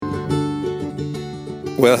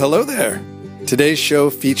Well, hello there. Today's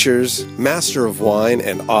show features master of wine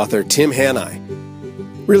and author Tim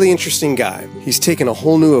Hannay. Really interesting guy. He's taken a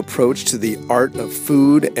whole new approach to the art of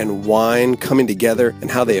food and wine coming together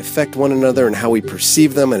and how they affect one another and how we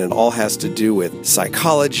perceive them, and it all has to do with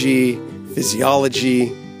psychology,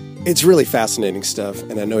 physiology. It's really fascinating stuff,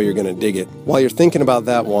 and I know you're going to dig it. While you're thinking about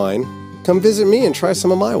that wine, come visit me and try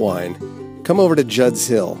some of my wine. Come over to Judd's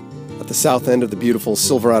Hill at the south end of the beautiful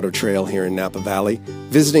Silverado Trail here in Napa Valley.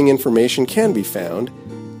 Visiting information can be found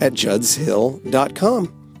at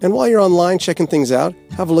juddshill.com. And while you're online checking things out,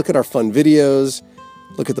 have a look at our fun videos,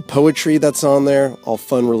 look at the poetry that's on there, all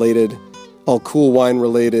fun related, all cool wine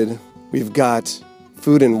related. We've got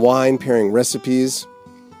food and wine pairing recipes.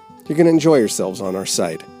 You're going to enjoy yourselves on our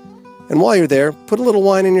site. And while you're there, put a little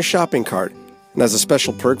wine in your shopping cart. And as a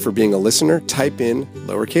special perk for being a listener, type in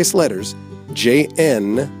lowercase letters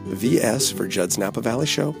JNVS for Judd's Napa Valley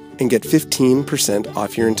Show and get 15%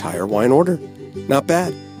 off your entire wine order. Not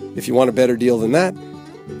bad. If you want a better deal than that,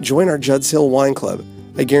 join our Judd's Hill Wine Club.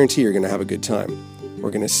 I guarantee you're going to have a good time.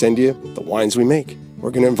 We're going to send you the wines we make.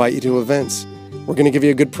 We're going to invite you to events. We're going to give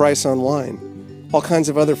you a good price on wine. All kinds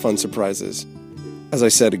of other fun surprises. As I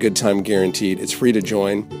said, a good time guaranteed. It's free to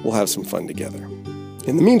join. We'll have some fun together.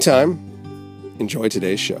 In the meantime, enjoy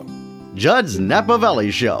today's show. Judd's Napa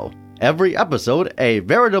Valley Show. Every episode, a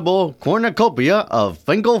veritable cornucopia of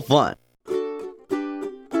Finkel fun.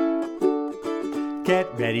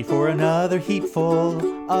 Get ready for another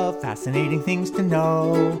heapful of fascinating things to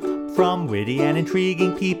know from witty and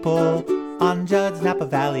intriguing people on Judd's Napa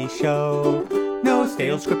Valley Show. No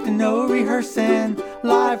stale script and no rehearsing,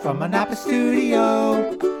 live from a Napa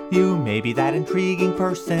studio. You may be that intriguing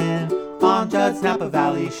person on Judd's Napa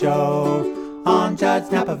Valley Show. On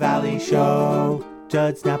Judd's Napa Valley Show.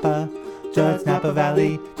 Judd's Napa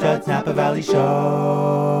Valley, Judd's Napa Valley Show.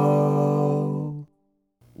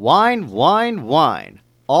 Wine, wine, wine.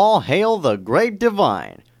 All hail the great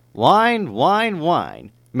divine. Wine, wine,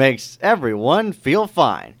 wine. Makes everyone feel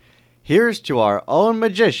fine. Here's to our own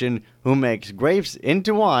magician who makes grapes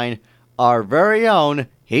into wine. Our very own,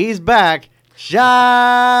 he's back,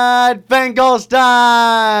 Judd Finkelstein!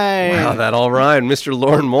 Wow, that all rhymed. Mr.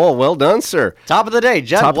 Lauren Mole, well done, sir. Top of the day,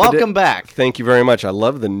 Judd. Welcome back. Thank you very much. I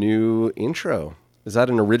love the new intro. Is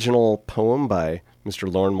that an original poem by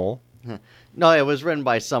Mr. Lauren Mole? No, it was written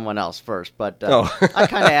by someone else first, but I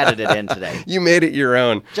kind of added it in today. You made it your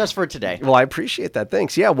own. Just for today. Well, I appreciate that.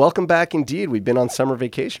 Thanks. Yeah, welcome back indeed. We've been on summer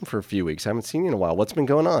vacation for a few weeks. I haven't seen you in a while. What's been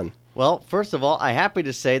going on? Well, first of all, I'm happy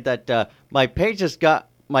to say that my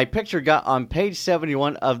picture got on page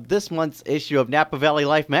 71 of this month's issue of Napa Valley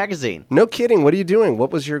Life magazine. No kidding. What are you doing?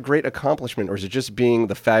 What was your great accomplishment? Or is it just being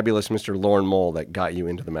the fabulous Mr. Lauren Mole that got you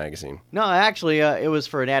into the magazine? No, actually, it was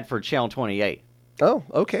for an ad for Channel 28. Oh,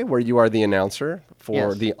 okay. Where you are the announcer for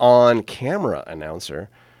Yes. the on-camera announcer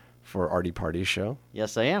for Artie Party's show.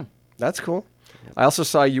 Yes, I am. That's cool. I also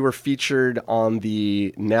saw you were featured on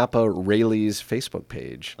the Napa Rayleigh's Facebook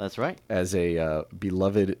page. That's right. As a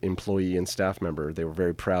beloved employee and staff member. They were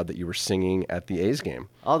very proud that you were singing at the A's game.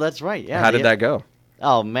 Oh, that's right. Yeah. How did that go?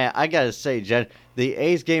 Oh, man, I got to say, Jen, the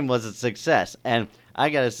A's game was a success. And I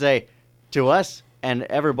got to say, to us and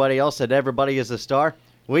everybody else that everybody is a star,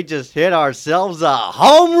 we just hit ourselves a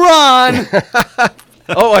home run.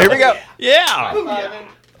 Oh, here we go. Yeah.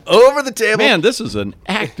 Over the table. Man, this is an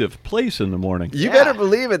active place in the morning. You better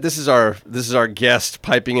believe it. This is our guest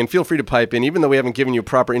piping in. Feel free to pipe in. Even though we haven't given you a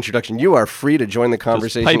proper introduction, you are free to join the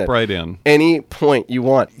conversation. Just pipe at right in. Any point you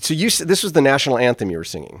want. So this was the national anthem you were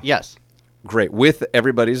singing. Yes. Great. With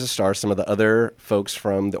Everybody's a Star, some of the other folks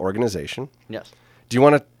from the organization. Yes. Do you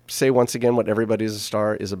want to say once again what Everybody's a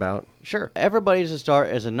Star is about? Sure. Everybody's a Star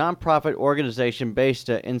is a nonprofit organization based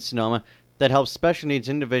in Sonoma that helps special needs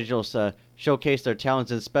individuals showcase their talents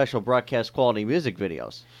in special broadcast quality music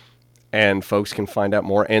videos. And folks can find out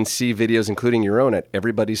more and see videos, including your own, at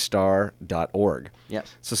everybody'sstar.org.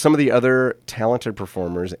 Yes. So some of the other talented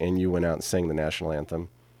performers, and you went out and sang the national anthem.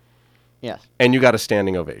 Yes. And you got a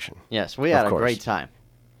standing ovation. Yes, we had Of a course. great time.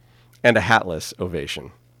 And a hatless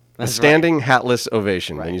ovation. That's a standing hatless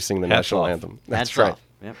ovation when Right. you sing the Hats national off. anthem. That's Hats right. off.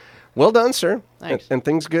 Yep. Well done, sir. Thanks. And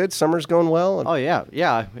things good? Summer's going well? Oh, yeah.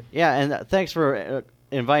 And thanks for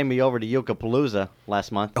inviting me over to Yucca-Palooza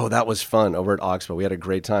last month. Oh, that was fun over at Oxbow. We had a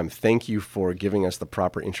great time. Thank you for giving us the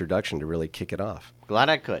proper introduction to really kick it off. Glad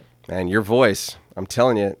I could. And your voice, I'm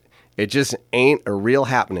telling you, it just ain't a real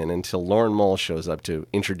happening until Lauren Mole shows up to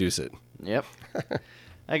introduce it. Yep.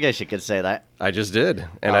 I guess you could say that. I just did,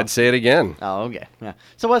 and I'd say it again. Oh, okay. Yeah.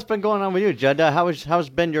 So what's been going on with you, Judd? How's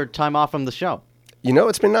been your time off from the show? You know,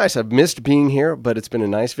 it's been nice. I've missed being here, but it's been a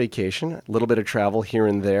nice vacation. A little bit of travel here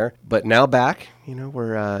and there. But now back, you know,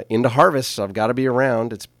 we're into harvest, so I've got to be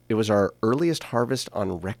around. It was our earliest harvest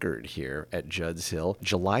on record here at Judd's Hill.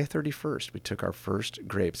 July 31st, we took our first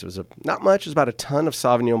grapes. It was not much. It was about a ton of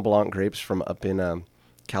Sauvignon Blanc grapes from up in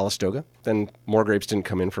Calistoga. Then more grapes didn't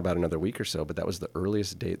come in for about another week or so, but that was the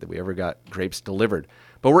earliest date that we ever got grapes delivered.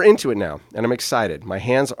 But we're into it now, and I'm excited. My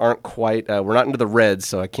hands aren't quite, we're not into the reds,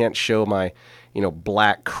 so I can't show my,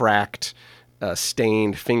 black, cracked,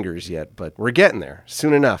 stained fingers yet, but we're getting there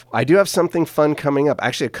soon enough. I do have something fun coming up,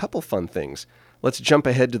 actually a couple fun things. Let's jump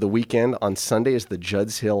ahead to the weekend. On Sunday is the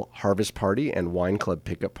Judd's Hill Harvest Party and Wine Club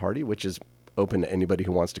Pickup Party, which is open to anybody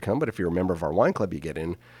who wants to come, but if you're a member of our wine club, you get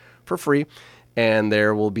in for free. And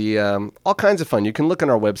there will be all kinds of fun. You can look on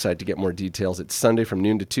our website to get more details. It's Sunday from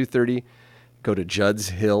noon to 2:30. Go to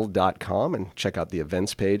juddshill.com and check out the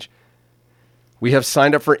events page. We have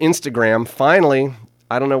signed up for Instagram. Finally,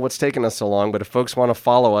 I don't know what's taken us so long, but if folks want to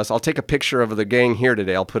follow us, I'll take a picture of the gang here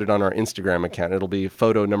today. I'll put it on our Instagram account. It'll be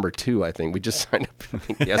photo number 2, I think. We just signed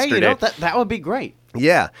up yesterday. Hey, that would be great.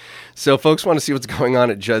 Yeah. So folks want to see what's going on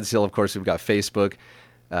at Judd's Hill. Of course, we've got Facebook.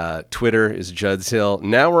 Twitter is Judd's Hill.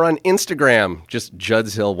 Now we're on Instagram, just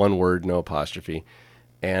Judd's Hill, one word, no apostrophe.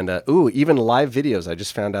 And, even live videos. I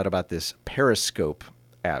just found out about this Periscope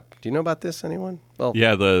app. Do you know about this, anyone? Well,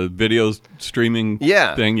 Yeah, the video streaming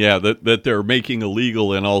thing, that they're making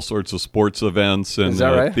illegal in all sorts of sports events and Is that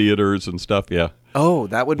right? theaters and stuff, yeah. Oh,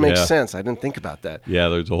 that would make Yeah. sense. I didn't think about that. Yeah,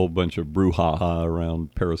 there's a whole bunch of brouhaha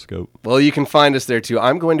around Periscope. Well, you can find us there, too.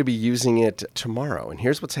 I'm going to be using it tomorrow, and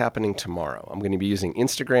here's what's happening tomorrow. I'm going to be using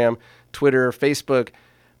Instagram, Twitter, Facebook,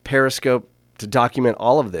 Periscope to document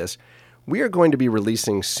all of this. We are going to be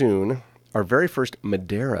releasing soon our very first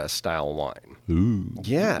Madeira-style wine. Ooh.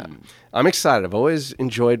 Yeah. I'm excited. I've always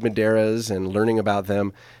enjoyed Madeiras and learning about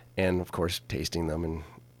them and, of course, tasting them and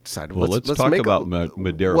decided, Well, let's talk make about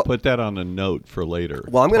Madeira. Well- Put that on a note for later.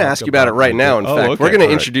 Well, I'm going to Talk ask you about it right now. In Oh, fact, okay, we're going to all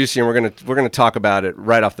right. introduce you, and we're going to talk about it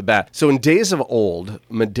right off the bat. So, in days of old,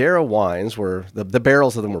 Madeira wines were the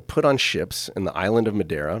barrels of them were put on ships in the island of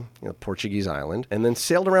Madeira, Portuguese island, and then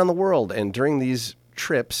sailed around the world. And during these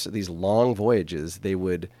trips, these long voyages, they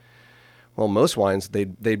would. Well, most wines,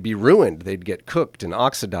 they'd be ruined. They'd get cooked and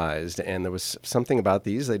oxidized. And there was something about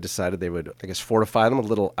these. They decided they would, fortify them with a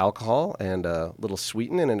little alcohol and a little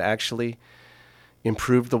sweeten, and it actually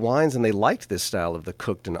improved the wines. And they liked this style of the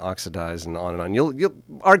cooked and oxidized and on and on.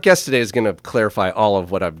 Our guest today is going to clarify all of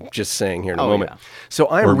what I'm just saying here in a moment. Yeah. So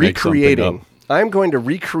I'm Or make something recreating. up. I'm going to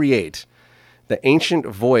recreate the ancient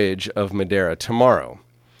voyage of Madeira tomorrow.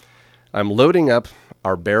 I'm loading up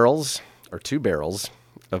our 2 barrels,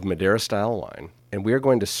 of Madeira-style wine, and we are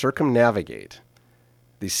going to circumnavigate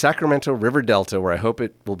the Sacramento River Delta, where I hope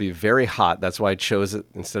it will be very hot. That's why I chose it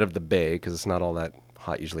instead of the bay, because it's not all that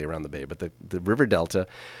hot usually around the bay, but the River Delta,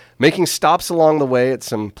 making stops along the way at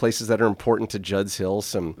some places that are important to Judd's Hill,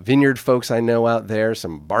 some vineyard folks I know out there,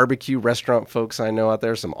 some barbecue restaurant folks I know out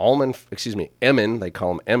there, some Emin, they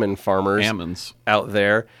call them Emin farmers Ammons. out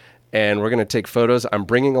there. And we're going to take photos. I'm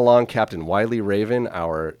bringing along Captain Wiley Raven,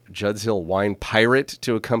 our Judd's Hill wine pirate,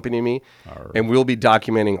 to accompany me. And we'll be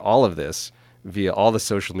documenting all of this via all the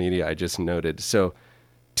social media I just noted. So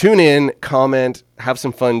tune in, comment, have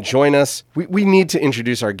some fun, join us. We need to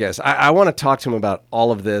introduce our guest. I want to talk to him about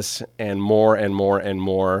all of this and more and more and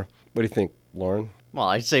more. What do you think, Lauren? Well,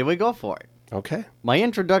 I say we go for it. Okay, My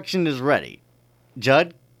introduction is ready.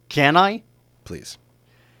 Judd, can I? please.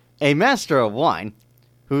 A master of wine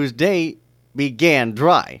whose day began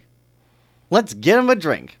dry. Let's get him a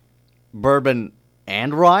drink. Bourbon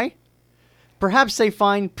and rye? Perhaps they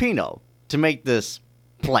find Pinot to make this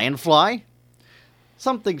plan fly?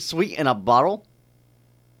 Something sweet in a bottle?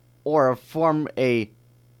 Or form a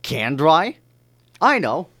can dry? I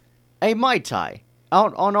know, a Mai Tai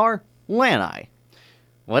out on our lanai.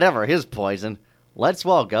 Whatever his poison, let's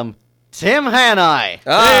welcome Tim Hanai.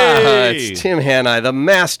 Hey! It's Tim Hanai, the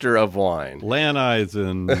master of wine. Lanais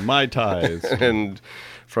and Mai Tais. And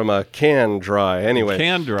from a can dry. Anyway,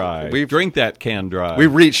 Can dry. We've- Drink that can dry. we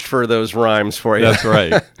reached for those rhymes for you. That's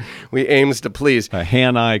right. We aims to please. A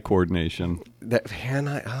hand-eye coordination. That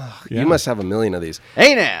Hanai, Yeah. you must have a million of these.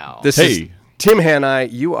 Hey now. This is Hey. Tim Hanai.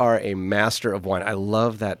 You are a master of wine. I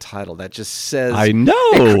love that title. That just says I know.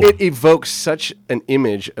 it evokes such an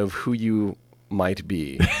image of who you might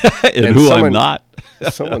be. and who someone- I'm not.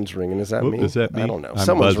 Someone's ringing. Is that Whoop, me? is that me? I don't know. I'm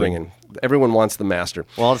Someone's buzzing. ringing. Everyone wants the master.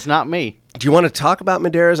 Well, it's not me. Do you want to talk about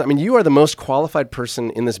Madeiras? I mean, you are the most qualified person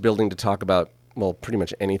in this building to talk about, well, pretty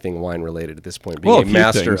much anything wine related at this point, being Well, a a few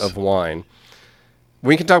master things. of wine.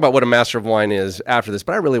 We can talk about what a master of wine is after this,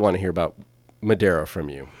 but I really want to hear about Madeira from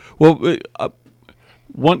you. Well,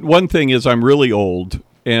 One thing is I'm really old,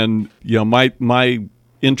 and my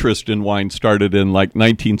interest in wine started in like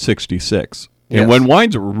 1966. And when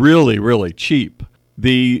wines were really, really cheap,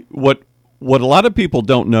 what a lot of people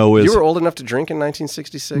don't know is... You were old enough to drink in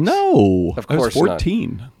 1966? No. Of course I was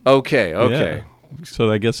 14. Not. Okay. Yeah.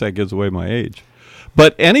 So I guess that gives away my age.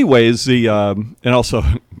 But anyways, and also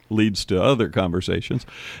leads to other conversations.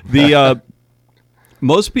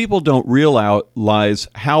 Most people don't realize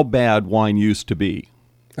how bad wine used to be.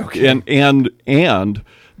 Okay. And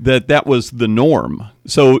that was the norm.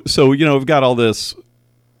 So we've got all this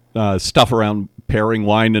stuff around pairing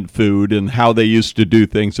wine and food and how they used to do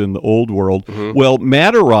things in the old world. Mm-hmm. Well,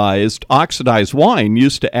 Maderized, oxidized wine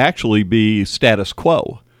used to actually be status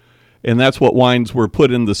quo. And that's what wines were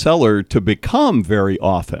put in the cellar to become very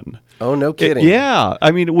often. Oh, no kidding. Yeah.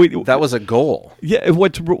 I mean, that was a goal. Yeah.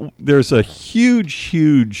 There's a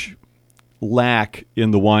huge lack in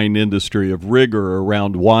the wine industry of rigor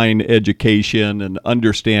around wine education and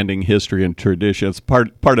understanding history and traditions.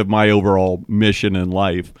 Part of my overall mission in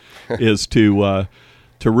life is to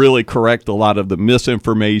really correct a lot of the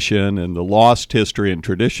misinformation and the lost history and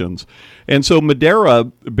traditions. And so Madeira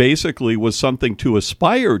basically was something to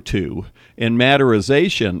aspire to in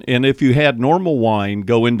Maderization. And if you had normal wine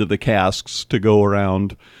go into the casks to go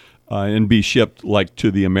around and be shipped like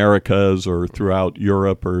to the Americas or throughout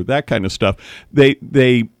Europe or that kind of stuff,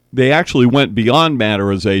 they actually went beyond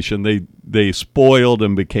Maderization. They spoiled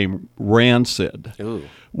and became rancid,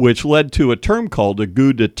 which led to a term called a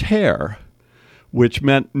goût de terre, which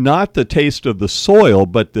meant not the taste of the soil,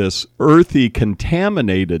 but this earthy,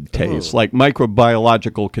 contaminated taste, like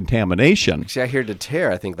microbiological contamination. See, I hear de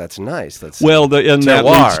terre. I think that's nice. That's that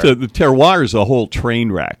leads to the terroir is a whole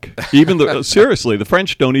train wreck. Even seriously, the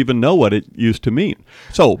French don't even know what it used to mean.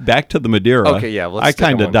 So back to the Madeira. Okay, yeah, I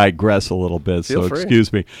kind of digress a little bit, Feel so free.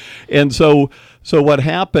 Excuse me. And so what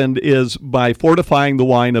happened is by fortifying the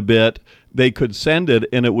wine a bit, they could send it,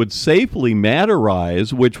 and it would safely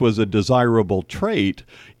Maderize, which was a desirable trait,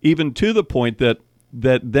 even to the point that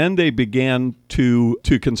then they began to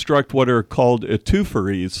construct what are called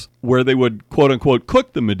étoufferies, where they would, quote-unquote,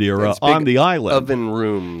 cook the Madeira on the island. Oven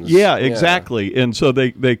rooms. Yeah, exactly. And so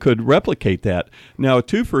they could replicate that. Now,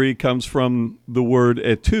 étoufferie comes from the word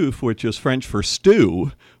étouffe, which is French for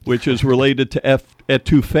stew, which is related to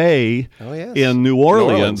étouffée in New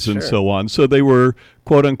Orleans and so on. So they were,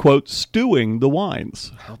 quote-unquote, stewing the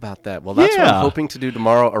wines. How about that? Well, that's what I'm hoping to do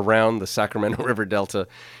tomorrow around the Sacramento River Delta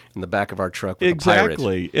in the back of our truck with a pirate.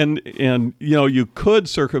 Exactly. And you could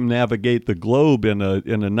circumnavigate the globe in a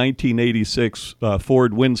 1986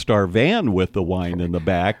 Ford Windstar van with the wine in the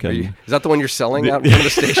back. And is that the one you're selling out in front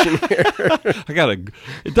of the station here?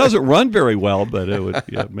 It doesn't run very well, but it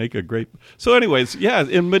would make a great. So anyways,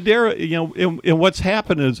 in Madeira, and what's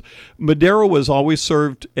happened is Madeira was always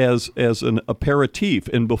served as an aperitif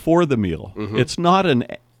and before the meal. Mm-hmm. It's not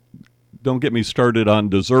don't get me started on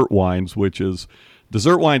dessert wines,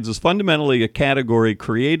 Dessert wines is fundamentally a category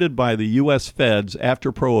created by the U.S. feds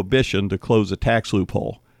after Prohibition to close a tax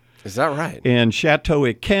loophole. Is that right? And Chateau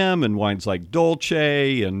Yquem and wines like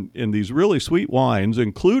Dolce and these really sweet wines,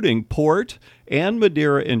 including port and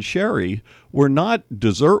Madeira and sherry, were not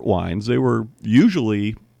dessert wines. They were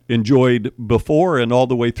usually enjoyed before and all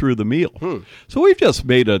the way through the meal. So we've just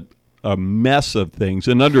made a mess of things.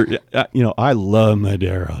 And I love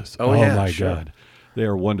Madeiras. Oh my God. They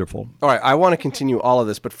are wonderful. All right, I want to continue all of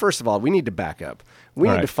this, but first of all, we need to back up. We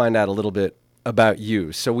need to find out a little bit about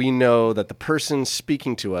you so we know that the person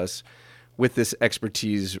speaking to us with this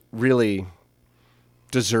expertise really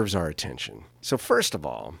deserves our attention. So first of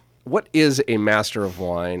all, what is a master of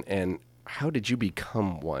wine and how did you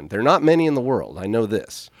become one? There are not many in the world. I know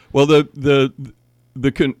this. Well,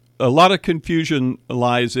 a lot of confusion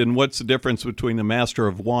lies in what's the difference between a master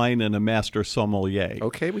of wine and a master sommelier.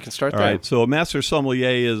 Okay, we can start there. All right, so a master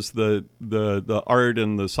sommelier is the art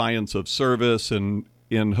and the science of service and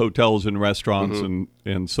in hotels and restaurants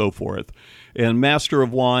and so forth. And master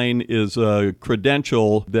of wine is a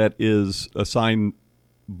credential that is assigned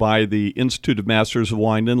by the Institute of Masters of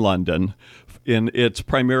Wine in London, and it's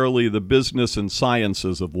primarily the business and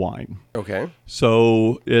sciences of wine. Okay.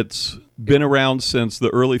 So it's been around since the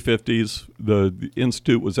early 50s. The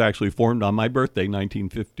institute was actually formed on my birthday,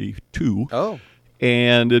 1952. Oh.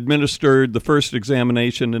 And administered the first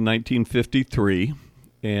examination in 1953.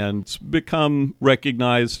 And it's become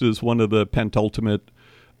recognized as one of the penultimate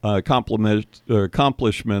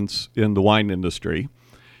accomplishments in the wine industry.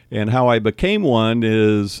 And how I became one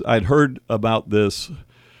is I'd heard about this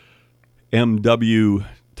MW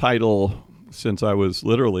title since I was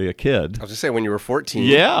literally a kid. I was just saying, when you were 14,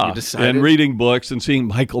 Yeah, you decided. and reading books and seeing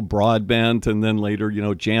Michael Broadbent, and then later,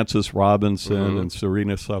 Jancis Robinson and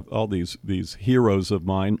Serena, all these heroes of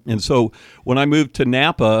mine. And so when I moved to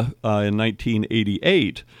Napa in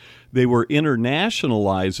 1988, they were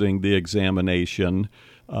internationalizing the examination,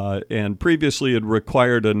 and previously it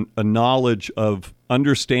required a knowledge of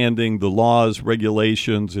understanding the laws,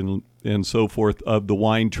 regulations, and so forth of the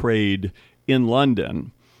wine trade in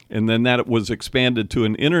London. And then that was expanded to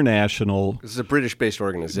an international. This is a British-based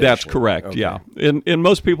organization. That's correct, Okay. yeah. And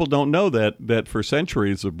most people don't know that for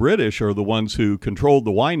centuries the British are the ones who controlled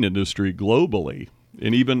the wine industry globally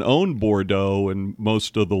and even owned Bordeaux and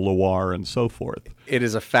most of the Loire and so forth. It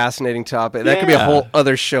is a fascinating topic. That could be a Yeah. whole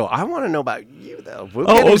other show. I want to know about you, though. We'll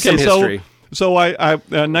get into some history. So I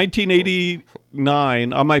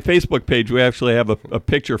 1989, on my Facebook page, we actually have a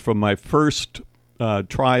picture from my first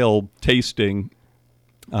trial tasting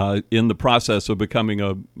in the process of becoming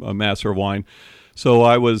a Master of Wine. So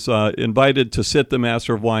I was invited to sit the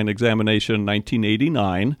Master of Wine examination in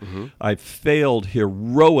 1989. Mm-hmm. I failed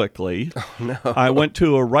heroically. Oh, no. I went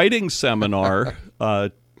to a writing seminar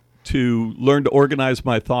to learn to organize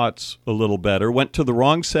my thoughts a little better. Went to the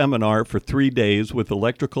wrong seminar for 3 days with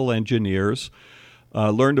electrical engineers.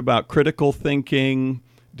 Learned about critical thinking,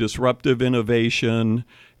 disruptive innovation,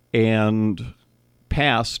 and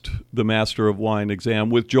passed the Master of Wine exam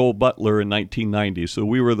with Joel Butler in 1990. So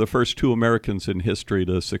we were the first 2 Americans in history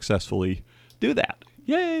to successfully do that.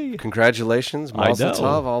 Yay! Congratulations, I Mazel know.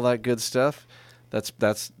 Tov, all that good stuff. That's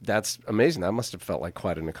amazing. That must have felt like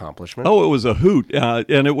quite an accomplishment. Oh, it was a hoot,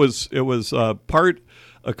 and it was part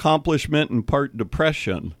accomplishment and part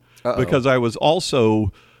depression. Because I was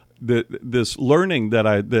also this learning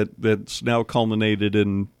that's now culminated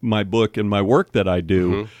in my book and my work that I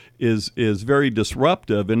do is very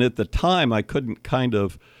disruptive. And at the time, I couldn't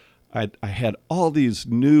I had all these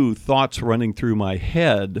new thoughts running through my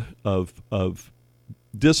head of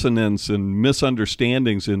dissonance and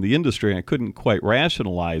misunderstandings in the industry. I couldn't quite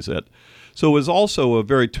rationalize it. So it was also a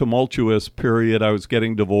very tumultuous period. I was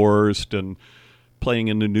getting divorced and playing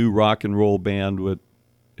in a new rock and roll band with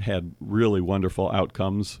had really wonderful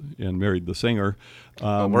outcomes and married the singer.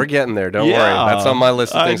 We're getting there. Don't yeah, worry. That's on my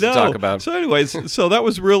list of things to talk about. So anyways, so that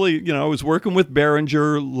was really, I was working with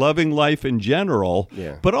Behringer, loving life in general.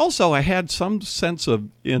 Yeah. But also I had some sense of,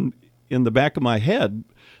 in the back of my head,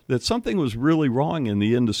 that something was really wrong in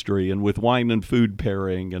the industry and with wine and food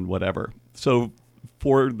pairing and whatever. So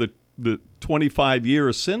for the 25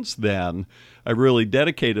 years since then, I really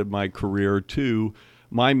dedicated my career to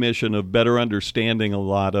my mission of better understanding a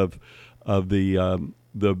lot of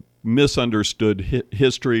the misunderstood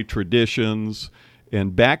history, traditions,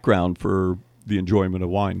 and background for the enjoyment of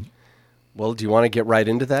wine. Well, do you want to get right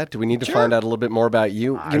into that? Do we need to find out a little bit more about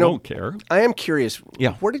you? I don't care. I am curious.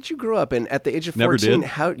 Yeah. Where did you grow up? And at the age of 14, Never did.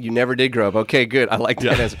 how you never did grow up? Okay, good. I like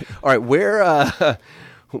that answer. All right, where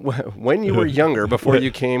when you were younger, before you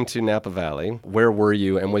came to Napa Valley, where were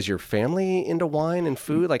you? And was your family into wine and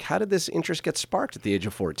food? Like, how did this interest get sparked at the age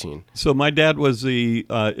of 14? So my dad was the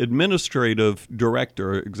executive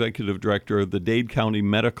director of the Dade County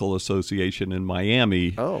Medical Association in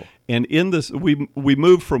Miami. Oh. And in this, we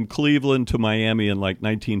moved from Cleveland to Miami in like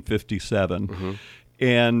 1957.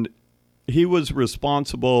 And he was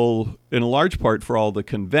responsible in a large part for all the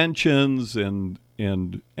conventions and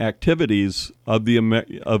activities of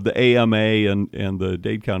the AMA and the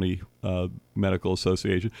Dade County Medical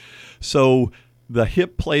Association. So the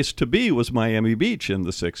hip place to be was Miami Beach in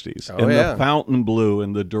the 60s. The Fontainebleau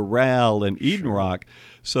and the Doral and Eden Rock.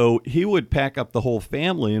 So he would pack up the whole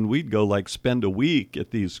family and we'd go spend a week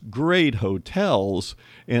at these great hotels.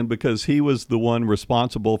 And because he was the one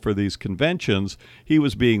responsible for these conventions, he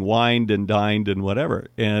was being wined and dined and whatever.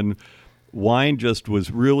 And wine just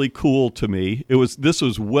was really cool to me. This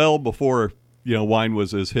was well before wine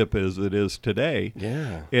was as hip as it is today.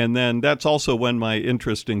 Yeah. And then that's also when my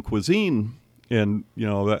interest in cuisine, and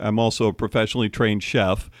I'm also a professionally trained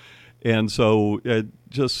chef, and so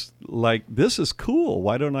just this is cool.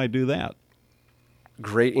 Why don't I do that?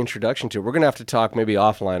 Great introduction to it. We're going to have to talk maybe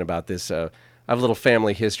offline about this. I have a little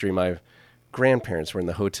family history. My grandparents were in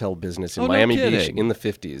the hotel business in Miami Beach in the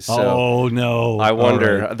 50s. So no. I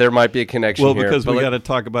wonder, there might be a connection here. Well, because we got to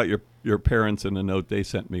talk about your parents and a note they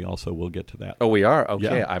sent me also. We'll get to that. Oh, we are?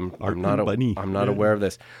 Okay. Yeah. I'm not aware of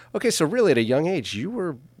this. Okay, so really at a young age,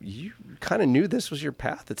 you kind of knew this was your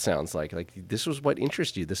path, it sounds like. Like this was what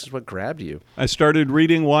interested you. This is what grabbed you. I started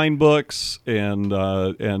reading wine books and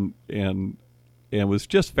and was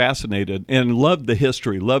just fascinated and loved the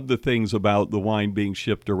history, loved the things about the wine being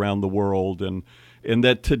shipped around the world, and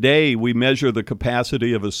that today we measure the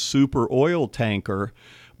capacity of a super oil tanker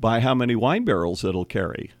by how many wine barrels it'll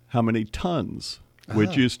carry, how many tons,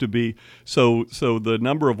 which used to be so the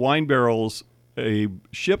number of wine barrels a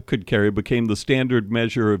ship could carry became the standard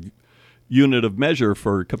unit of measure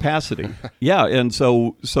for capacity. Yeah, and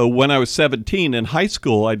so when I was 17 in high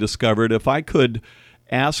school, I discovered if I could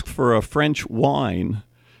ask for a French wine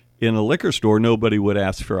in a liquor store, nobody would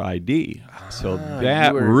ask for ID. So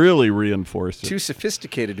that really reinforced it. Too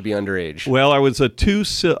sophisticated to be underage. Well, I was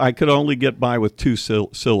I could only get by with two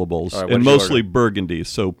syllables, right, and mostly Burgundy.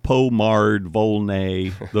 So Pommard,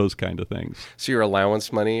 Volnay, those kind of things. So your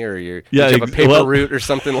allowance money, or did Yeah, you have a paper route or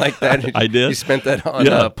something like that? I did. You spent that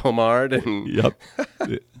on Pommard? And Yep.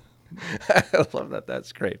 I love that.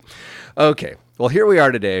 That's great. Okay. Well, here we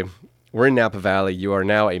are today. We're in Napa Valley. You are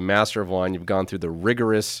now a master of wine. You've gone through the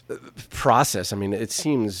rigorous process. I mean, it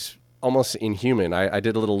seems almost inhuman. I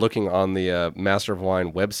did a little looking on the Master of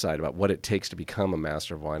Wine website about what it takes to become a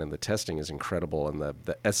master of wine, and the testing is incredible, and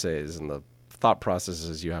the essays and the thought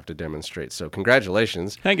processes you have to demonstrate. So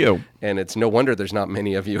congratulations. Thank you. And it's no wonder there's not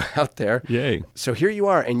many of you out there. Yay. So here you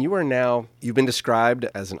are, and you've been described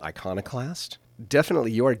as an iconoclast.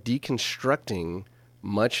 Definitely, you are deconstructing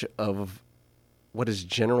much of what is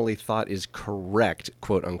generally thought is correct,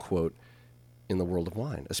 quote unquote, in the world of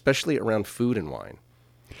wine, especially around food and wine.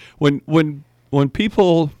 When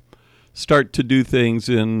people start to do things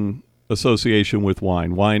in association with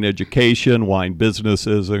wine education, wine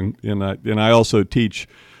businesses, and I also teach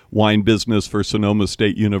wine business for Sonoma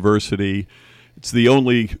State University. It's the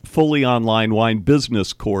only fully online wine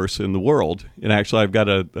business course in the world. And actually, I've got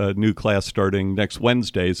a new class starting next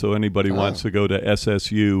Wednesday, so anybody wants to go to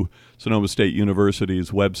SSU, Sonoma State University's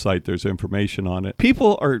website, there's information on it.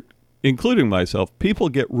 People are, including myself, people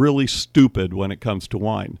get really stupid when it comes to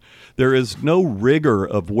wine. There is no rigor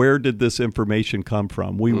of where did this information come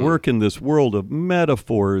from. We work in this world of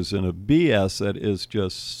metaphors and of BS that is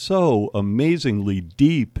just so amazingly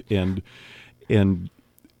deep and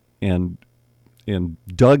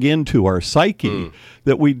dug into our psyche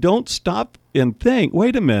that we don't stop and think,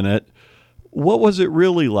 wait a minute, what was it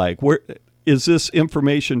really like? Where is this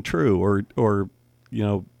information true? Or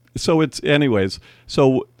so it's anyways.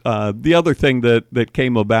 So the other thing that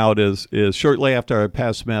came about is shortly after I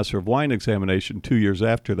passed Master of Wine examination, 2 years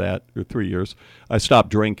after that, or 3 years, I stopped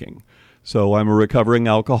drinking. So I'm a recovering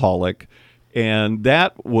alcoholic. And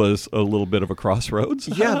that was a little bit of a crossroads.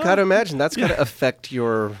 Yeah, I've got to imagine that's got to affect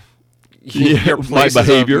your place my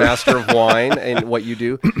behavior. as a master of wine and what you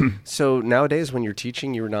do. So nowadays, when you're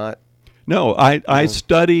teaching, you're not. No, I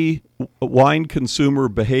study wine consumer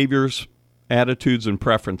behaviors, attitudes, and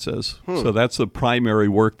preferences. So that's the primary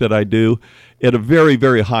work that I do at a very,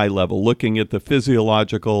 very high level, looking at the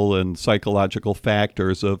physiological and psychological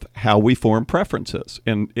factors of how we form preferences,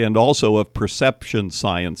 and also of perception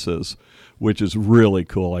sciences, which is really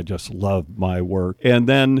cool. I just love my work. And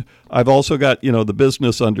then I've also got, the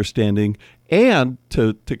business understanding, and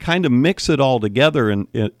to kind of mix it all together. And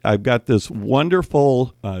I've got this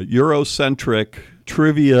wonderful Eurocentric,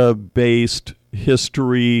 trivia-based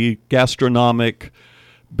history, gastronomic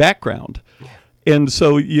background. And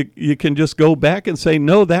so you can just go back and say,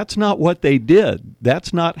 no, that's not what they did.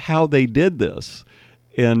 That's not how they did this.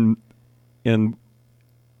 And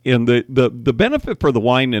the benefit for the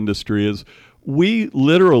wine industry is we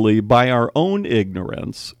literally, by our own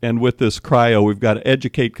ignorance, and with this cryo, we've got to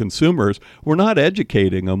educate consumers. We're not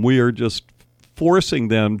educating them. We are just forcing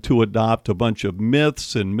them to adopt a bunch of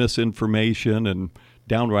myths and misinformation and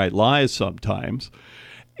downright lies sometimes.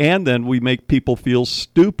 And then we make people feel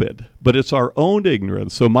stupid. But it's our own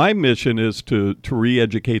ignorance. So my mission is to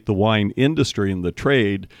re-educate the wine industry and the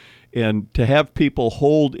trade, and to have people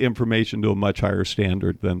hold information to a much higher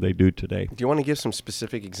standard than they do today. Do you want to give some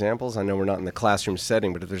specific examples? I know we're not in the classroom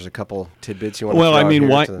setting, but if there's a couple tidbits you want to Well, throw I mean,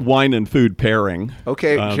 out wine and food pairing.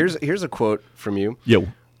 Okay, here's a quote from you. Yeah.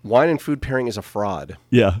 Wine and food pairing is a fraud.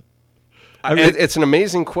 Yeah. It's an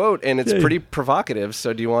amazing quote, and it's pretty provocative.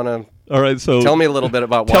 So do you want to all right, so tell me a little bit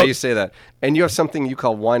about why you say that? And you have something you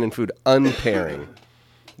call wine and food unpairing.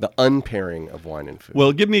 The unpairing of wine and food.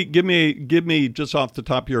 Well, give me just off the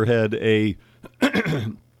top of your head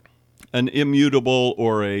an immutable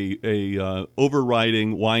or a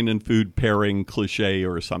overriding wine and food pairing cliche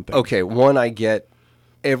or something. Okay, one I get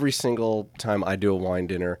every single time I do a wine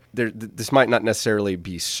dinner. This might not necessarily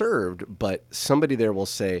be served, but somebody there will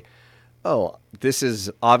say, oh, this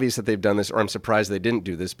is obvious that they've done this, or I'm surprised they didn't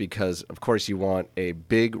do this, because, of course, you want a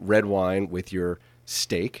big red wine with your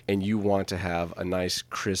steak and you want to have a nice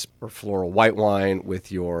crisp or floral white wine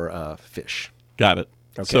with your fish. Got it.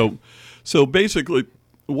 Okay. So basically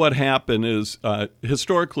what happened is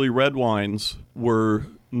historically red wines were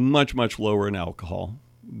much, much lower in alcohol.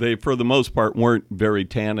 They, for the most part, weren't very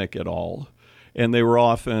tannic at all. And they were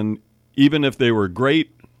often, even if they were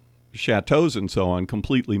great chateaus and so on,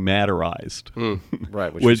 completely materized.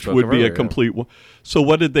 Right. Which would be a complete... So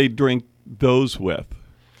what did they drink those with?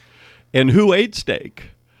 And who ate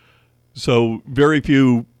steak? So very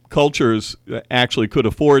few cultures actually could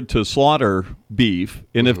afford to slaughter beef,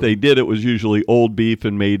 and if they did, it was usually old beef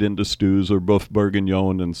and made into stews or boeuf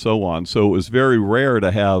bourguignon and so on. So it was very rare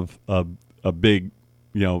to have a big,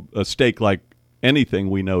 a steak like anything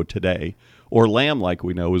we know today, or lamb like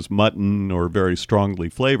we know is mutton or very strongly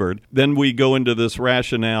flavored. Then we go into this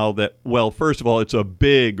rationale that, well, first of all, it's a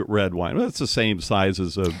big red wine. Well, it's the same size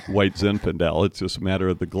as a white Zinfandel. It's just a matter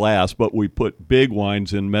of the glass, but we put big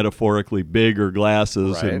wines in metaphorically bigger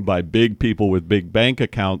glasses and by big people with big bank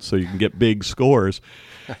accounts so you can get big scores.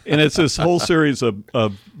 And it's this whole series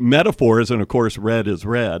of metaphors, and of course red is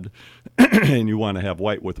red, and you want to have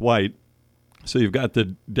white with white. So you've got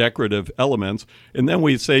the decorative elements, and then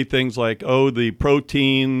we say things like, oh, the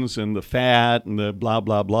proteins and the fat and the blah,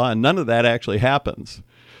 blah, blah, and none of that actually happens.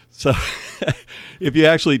 So if you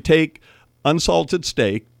actually take unsalted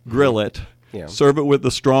steak, grill it, serve it with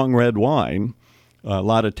a strong red wine, a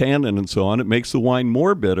lot of tannin and so on, it makes the wine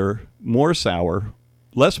more bitter, more sour,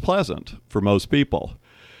 less pleasant for most people.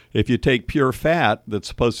 If you take pure fat that's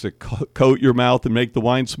supposed to coat your mouth and make the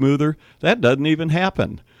wine smoother, that doesn't even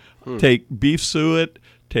happen. Take beef suet,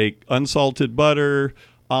 take unsalted butter,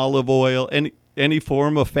 olive oil, any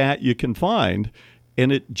form of fat you can find,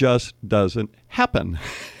 and it just doesn't happen.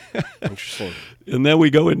 Interesting. And then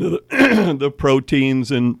we go into the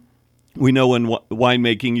proteins, and we know in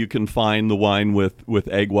winemaking you can find the wine with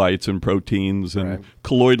egg whites and proteins and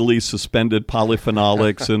colloidally suspended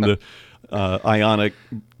polyphenolics and the ionic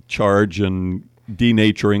charge and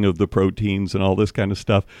denaturing of the proteins and all this kind of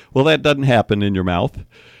stuff. Well, that doesn't happen in your mouth.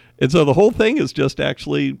 And so the whole thing is just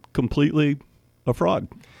actually completely a fraud.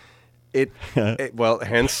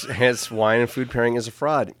 Hence wine and food pairing is a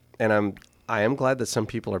fraud. And I am glad that some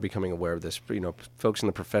people are becoming aware of this. Folks in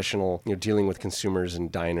the professional, dealing with consumers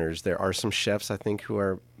and diners. There are some chefs, I think, who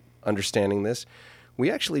are understanding this.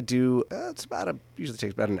 We actually do. Usually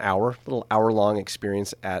takes about an hour, little hour-long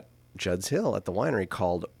experience at Judd's Hill at the winery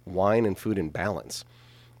called Wine and Food in Balance,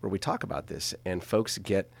 where we talk about this, and folks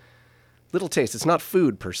get little taste. It's not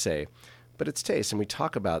food per se, but it's taste. And we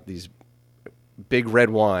talk about these big red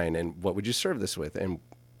wine and what would you serve this with, and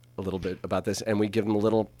a little bit about this. And we give them a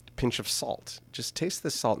little pinch of salt. Just taste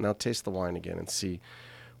this salt. Now taste the wine again and see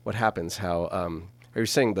what happens. How are you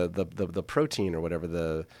saying the protein or whatever,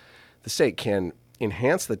 the steak can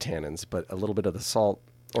enhance the tannins, but a little bit of the salt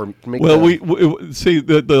or make we see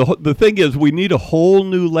the thing is we need a whole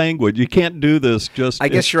new language. You can't do this just. I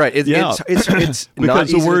guess you're right. It's not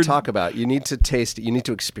easy to talk about. You need to taste it. You need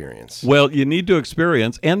to experience. Well, you need to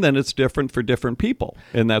experience, and then it's different for different people,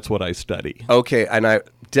 and that's what I study. Okay, and I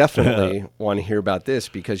definitely want to hear about this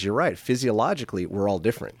because you're right. Physiologically, we're all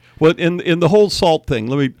different. Well, in the whole salt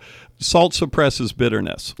thing, salt suppresses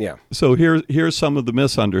bitterness. Yeah. So here's some of the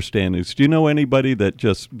misunderstandings. Do you know anybody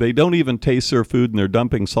that they don't even taste their food and they're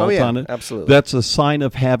dumping salt on it? Absolutely. That's a sign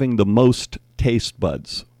of having the most taste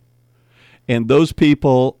buds. And those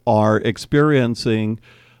people are experiencing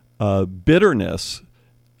bitterness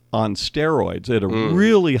on steroids at a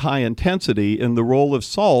really high intensity, and the role of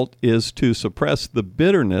salt is to suppress the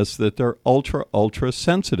bitterness that they're ultra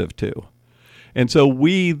sensitive to. And so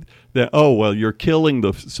you're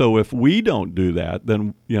killing so if we don't do that,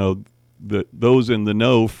 then, those in the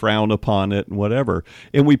know frown upon it and whatever.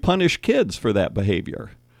 And we punish kids for that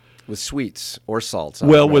behavior. With sweets or salts.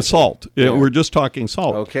 With salt. Yeah. We're just talking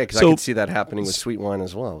salt. Okay, because I can see that happening with sweet wine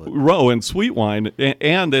as well. And sweet wine,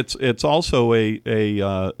 and it's also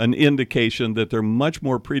an indication that they're much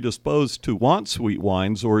more predisposed to want sweet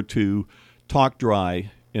wines or to talk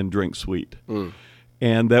dry and drink sweet.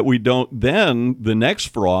 And that we don't, then the next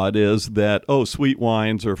fraud is that, sweet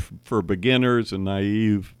wines are for beginners and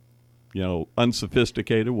naive,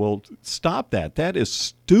 unsophisticated. Well, stop that. That is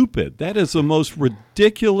stupid. That is the most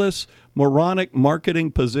ridiculous, moronic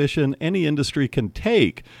marketing position any industry can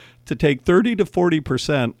take, to take 30 to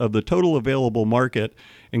 40% of the total available market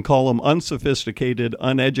and call them unsophisticated,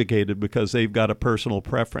 uneducated because they've got a personal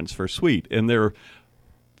preference for sweet. And they're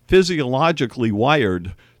physiologically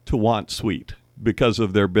wired to want sweet because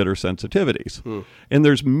of their bitter sensitivities. And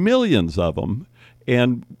there's millions of them.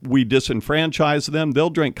 and we disenfranchise them. They'll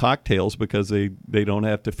drink cocktails because they don't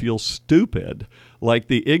have to feel stupid like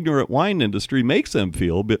the ignorant wine industry makes them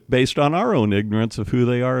feel based on our own ignorance of who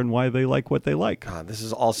they are and why they like what they like. God, this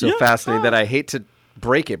is all so fascinating that I hate to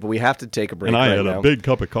break it, but we have to take a break and I had now. a big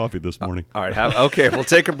cup of coffee this morning. All right, okay, we'll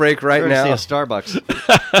take a break right now. Courtesy of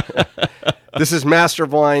Starbucks. This is Master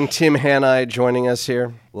of Wine, Tim Hanai, joining us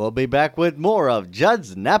here. We'll be back with more of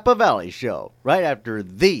Judd's Napa Valley Show right after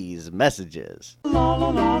these messages.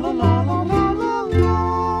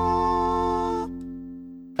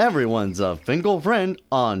 Everyone's a Finkel friend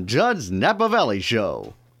on Judd's Napa Valley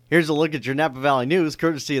Show. Here's a look at your Napa Valley news,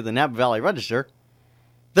 courtesy of the Napa Valley Register.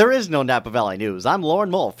 There is no Napa Valley news. I'm Lauren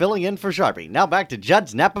Mole, filling in for Sharpie. Now back to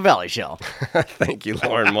Judd's Napa Valley Show. Thank you,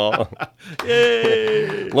 Lauren Mole.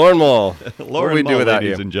 Yay! Lauren Mole. What do Lauren we do Mull, without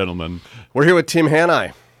ladies you? and gentlemen. We're here with Tim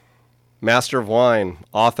Hanai, Master of Wine,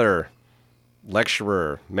 author,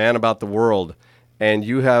 lecturer, man about the world, and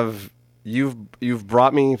you've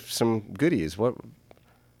brought me some goodies. What?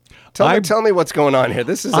 Tell me what's going on here.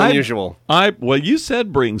 This is unusual. Well, you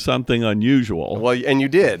said bring something unusual. Well, and you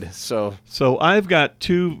did. So I've got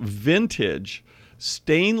 2 vintage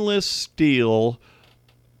stainless steel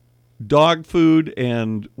dog food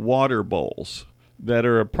and water bowls that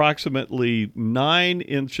are approximately 9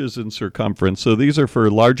 inches in circumference. So these are for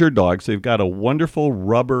larger dogs. They've got a wonderful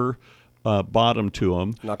rubber bottom to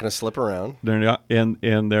them. Not going to slip around. They're not, and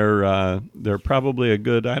they're probably a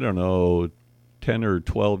good, I don't know, 10 or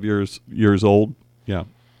 12 years old. Yeah.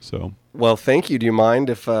 So. Well, thank you. Do you mind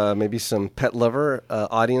if maybe some pet lover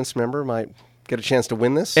audience member might get a chance to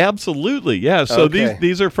win this? Absolutely, yeah. So Okay.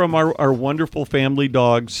 these are from our wonderful family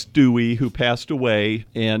dog Stewie, who passed away,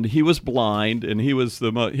 and he was blind, and he was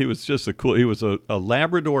just he was a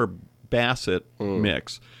Labrador Basset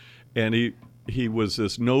mix, and he was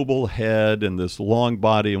this noble head and this long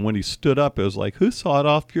body, and when he stood up, it was like, who sawed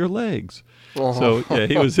off your legs? So yeah,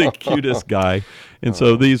 he was the cutest guy. And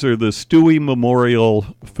so these are the Stewie Memorial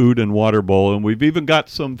Food and Water Bowl, and we've even got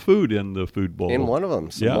some food in the food bowl. In one of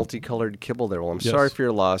them, some Yeah. multicolored kibble there. Well, I'm Yes. sorry for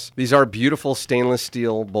your loss. These are beautiful stainless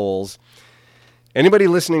steel bowls. Anybody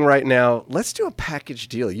listening right now, let's do a package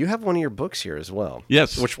deal. You have one of your books here as well.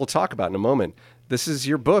 Yes. Which we'll talk about in a moment. This is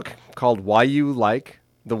your book called Why You Like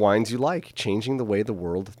the Wines You Like, Changing the Way the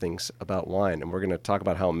World Thinks About Wine. And we're going to talk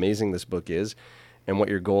about how amazing this book is and what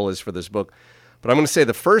your goal is for this book. But I'm going to say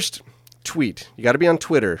the first tweet, you got to be on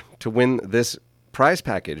Twitter to win this prize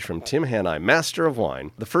package from Tim Hanai, Master of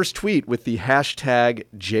Wine. The first tweet with the hashtag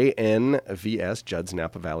JNVS, Judd's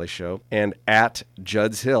Napa Valley Show, and at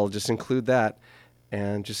Judd's Hill, just include that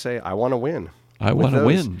and just say, I want to win. I with want to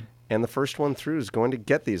those. win. And the first one through is going to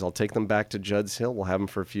get these. I'll take them back to Judd's Hill. We'll have them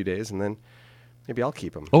for a few days, and then maybe I'll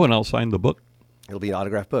keep them. Oh, and I'll sign the book. It'll be an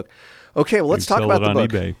autographed book. Okay, well, let's You talk sell about it the on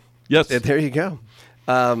book. eBay. Yes. There you go.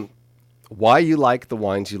 Why you like the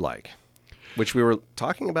wines you like, which we were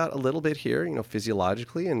talking about a little bit here,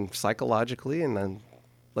 physiologically and psychologically, and then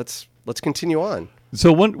let's continue on.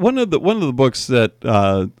 So one of the books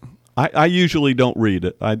that I usually don't read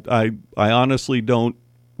it. I honestly don't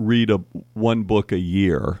read one book a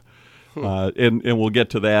year. And we'll get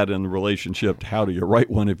to that in relationship to how do you write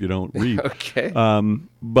one if you don't read. Okay.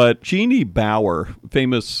 But Jeannie Bauer,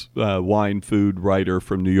 famous wine food writer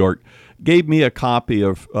from New York, gave me a copy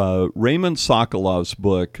of Raymond Sokolov's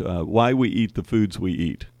book, Why We Eat the Foods We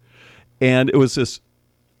Eat. And it was this,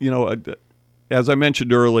 as I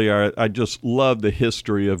mentioned earlier, I just love the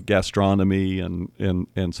history of gastronomy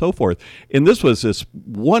and so forth. And this was this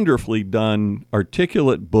wonderfully done,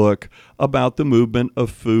 articulate book about the movement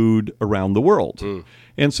of food around the world.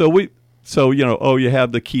 And so you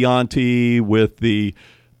have the Chianti with the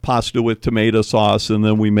pasta with tomato sauce, and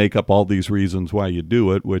then we make up all these reasons why you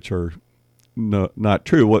do it, which are not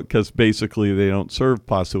true, because basically they don't serve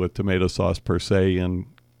pasta with tomato sauce per se in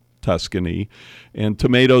Tuscany. And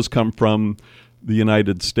tomatoes come from the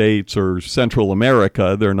United States or Central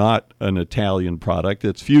America. They're not an Italian product.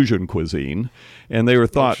 It's fusion cuisine. And they were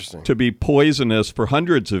thought to be poisonous for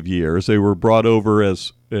hundreds of years. They were brought over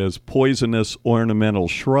as poisonous ornamental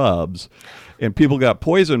shrubs. And people got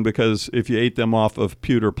poisoned because if you ate them off of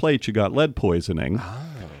pewter plates, you got lead poisoning. Oh.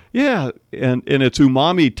 Yeah, and it's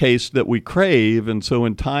umami taste that we crave. And so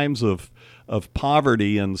in times of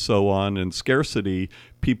poverty and so on and scarcity,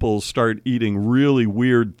 people start eating really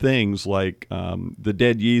weird things like the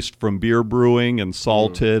dead yeast from beer brewing and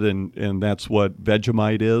salted, and that's what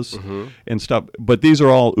Vegemite is and stuff. But these are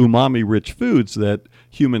all umami-rich foods that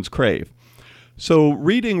humans crave. So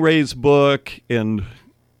reading Ray's book and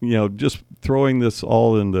just throwing this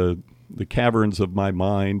all in the caverns of my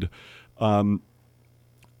mind,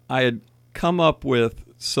 I had come up with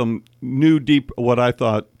some new deep, what I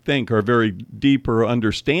think are very deeper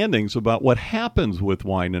understandings about what happens with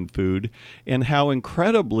wine and food, and how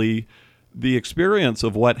incredibly the experience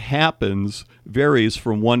of what happens varies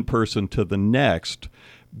from one person to the next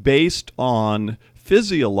based on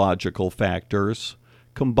physiological factors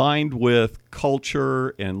combined with culture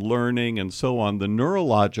and learning and so on, the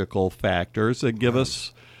neurological factors that give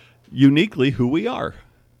us uniquely who we are.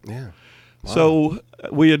 Yeah. Wow. So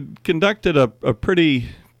we had conducted a pretty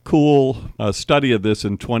cool study of this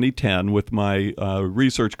in 2010 with my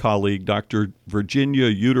research colleague, Dr. Virginia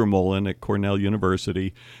Utermohlen at Cornell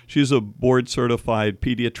University. She's a board-certified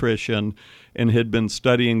pediatrician and had been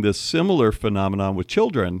studying this similar phenomenon with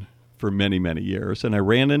children for many, many years, and I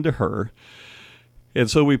ran into her. And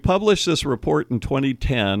so we published this report in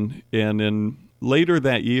 2010, and then later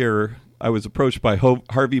that year, I was approached by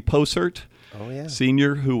Harvey Posert,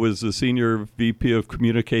 Senior, who was the Senior VP of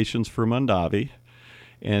Communications for Mondavi.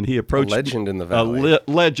 And he approached a legend in the valley,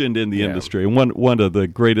 legend in the industry, and one of the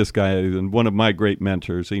greatest guys, and one of my great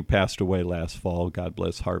mentors. He passed away last fall. God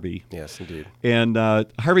bless Harvey. Yes, indeed. And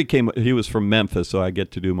Harvey came. He was from Memphis, so I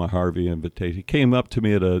get to do my Harvey invitation. He came up to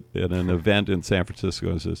me at an event in San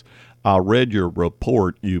Francisco and says, "I read your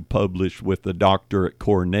report you published with the doctor at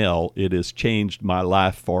Cornell. It has changed my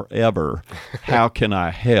life forever. How can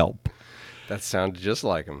I help?" That sounded just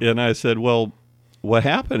like him. And I said, "Well, what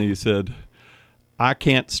happened?" He said, "I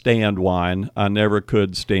can't stand wine. I never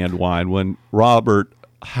could stand wine. When Robert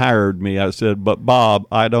hired me, I said, 'But Bob,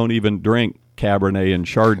 I don't even drink Cabernet and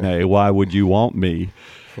Chardonnay. Why would you want me?'"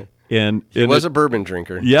 And he was a bourbon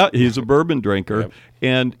drinker. Yeah, he's a bourbon drinker. Yep.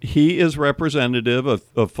 And he is representative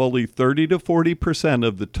of fully 30 to 40%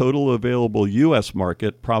 of the total available U.S.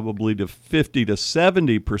 market, probably to 50 to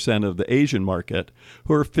 70% of the Asian market,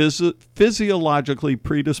 who are physiologically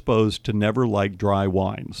predisposed to never like dry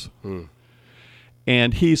wines.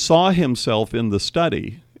 And he saw himself in the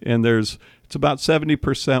study, and it's about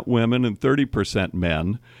 70% women and 30%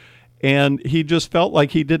 men, and he just felt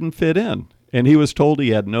like he didn't fit in. And he was told he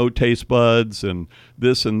had no taste buds and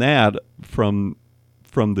this and that from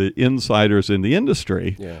the insiders in the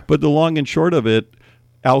industry. Yeah. But the long and short of it,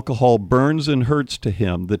 alcohol burns and hurts to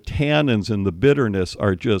him. The tannins and the bitterness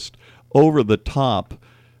are just over the top,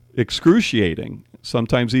 excruciating,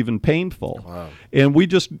 sometimes even painful. Wow. And we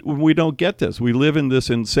don't get this. We live in this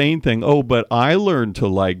insane thing. Oh, but I learned to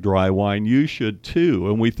like dry wine. You should too.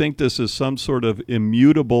 And we think this is some sort of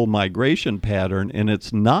immutable migration pattern, and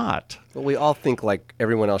it's not. Well, we all think like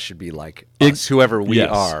everyone else should be like us, whoever we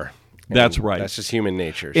are. That's right. That's just human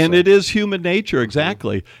nature. And it is human nature,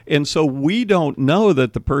 exactly. And so we don't know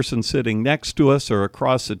that the person sitting next to us or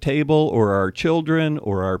across the table or our children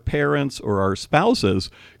or our parents or our spouses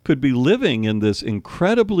could be living in this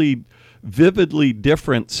incredibly vividly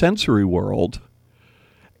different sensory world.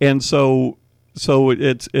 And so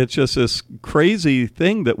it's just this crazy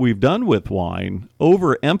thing that we've done with wine,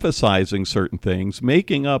 overemphasizing certain things,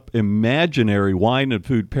 making up imaginary wine and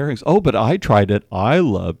food pairings. Oh, but I tried it. I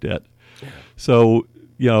loved it. So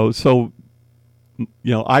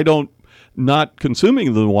I don't, not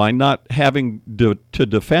consuming the wine, not having to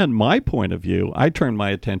defend my point of view, I turn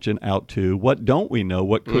my attention out to what don't we know,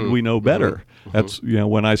 what could we know better. That's,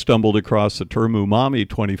 when I stumbled across the term umami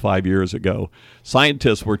 25 years ago,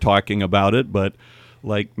 scientists were talking about it, but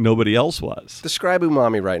like nobody else was. Describe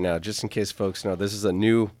umami right now, just in case folks know. This is a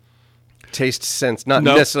new taste sense, not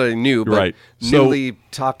necessarily new, but right. newly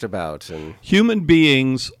talked about. And human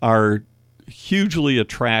beings are hugely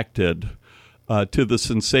attracted to the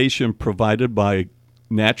sensation provided by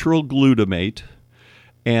natural glutamate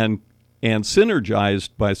and synergized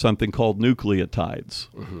by something called nucleotides.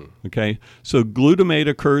 Okay, so glutamate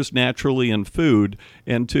occurs naturally in food,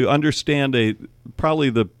 and to understand probably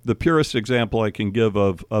the purest example I can give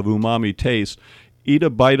of umami taste, eat a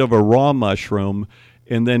bite of a raw mushroom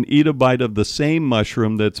and then eat a bite of the same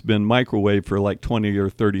mushroom that's been microwaved for like 20 or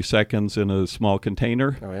 30 seconds in a small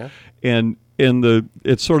container. Oh, yeah? And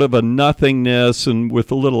it's sort of a nothingness and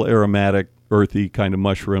with a little aromatic, earthy, kind of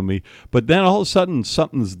mushroomy. But then all of a sudden,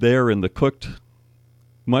 something's there in the cooked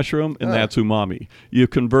mushroom, and that's umami. You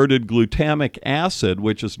converted glutamic acid,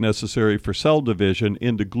 which is necessary for cell division,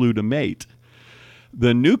 into glutamate.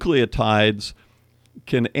 The nucleotides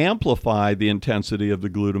can amplify the intensity of the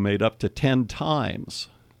glutamate up to 10 times.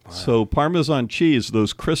 Wow. So Parmesan cheese,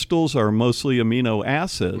 those crystals are mostly amino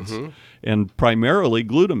acids and primarily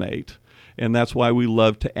glutamate. And that's why we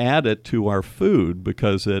love to add it to our food,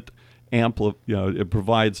 because it it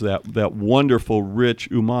provides that wonderful, rich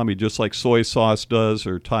umami, just like soy sauce does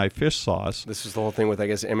or Thai fish sauce. This is the whole thing with, I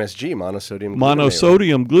guess, MSG, monosodium glutamate.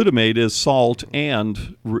 Monosodium glutamate is salt,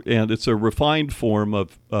 and it's a refined form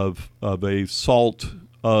of a salt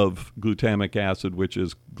of glutamic acid, which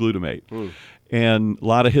is glutamate. And a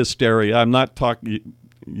lot of hysteria. I'm not talking,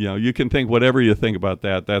 you can think whatever you think about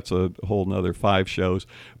that. That's a whole nother 5 shows.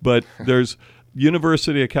 But there's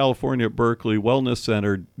University of California at Berkeley Wellness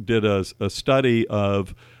Center did a study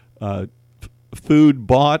of food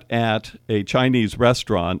bought at a Chinese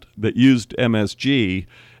restaurant that used MSG,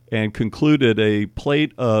 and concluded a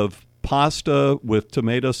plate of pasta with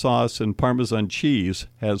tomato sauce and Parmesan cheese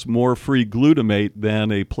has more free glutamate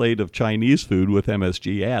than a plate of Chinese food with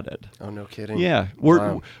MSG added. Oh, no kidding. Yeah.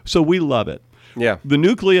 Wow. So we love it. Yeah. The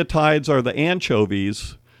nucleotides are the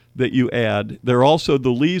anchovies that you add. They're also the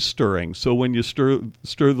lees stirring. So when you stir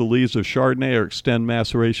the lees of Chardonnay or extend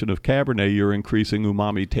maceration of Cabernet, you're increasing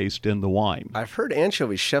umami taste in the wine. I've heard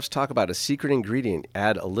anchovies. Chefs talk about a secret ingredient.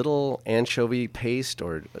 Add a little anchovy paste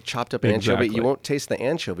or a chopped up anchovy. Exactly. You won't taste the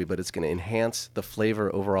anchovy, but it's going to enhance the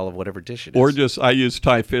flavor overall of whatever dish it is. Or I use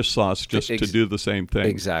Thai fish sauce just to do the same thing.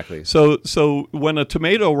 Exactly. So when a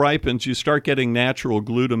tomato ripens, you start getting natural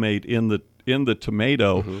glutamate in the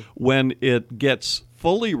tomato. When it gets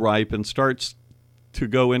fully ripe and starts to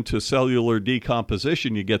go into cellular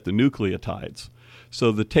decomposition, you get the nucleotides.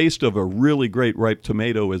 So the taste of a really great ripe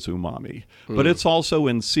tomato is umami. But it's also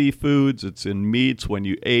in seafoods, it's in meats, when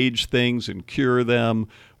you age things and cure them,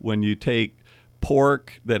 when you take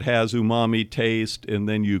pork that has umami taste and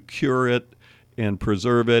then you cure it and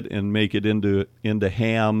preserve it and make it into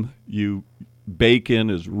ham, bacon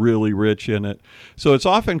is really rich in it. So it's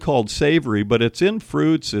often called savory, but it's in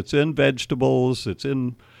fruits, it's in vegetables, it's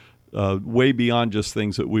in way beyond just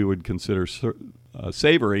things that we would consider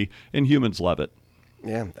savory, and humans love it.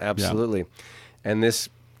 Yeah, absolutely. Yeah. And this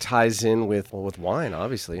ties in with wine,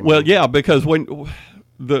 obviously. Well, yeah, because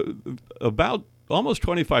about almost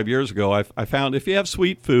 25 years ago, I found if you have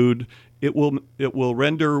sweet food, it will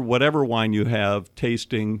render whatever wine you have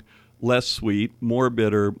tasting less sweet, more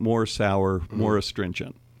bitter, more sour, more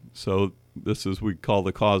astringent. So this is we call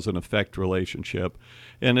the cause and effect relationship.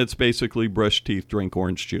 And it's basically brush teeth, drink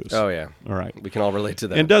orange juice. Oh, yeah. All right. We can all relate to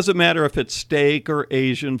that. And it doesn't matter if it's steak or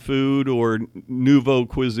Asian food or nouveau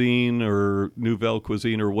cuisine or nouvelle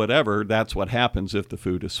cuisine or whatever. That's what happens if the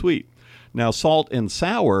food is sweet. Now, salt and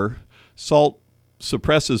sour, salt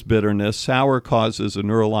suppresses bitterness. Sour causes a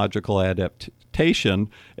neurological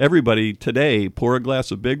adaptation. Everybody today, pour a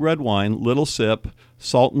glass of big red wine, little sip,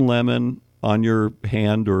 salt and lemon on your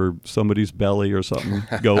hand or somebody's belly or something.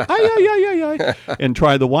 Go, ay, ay, ay, ay, ay, and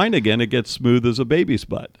try the wine again. It gets smooth as a baby's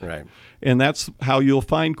butt. Right. And that's how you'll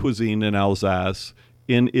find cuisine in Alsace,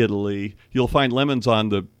 in Italy. You'll find lemons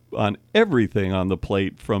on everything on the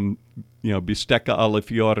plate, from bistecca alla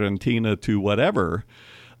fiorentina to whatever,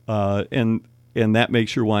 and that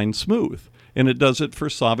makes your wine smooth. And it does it for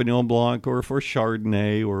Sauvignon Blanc or for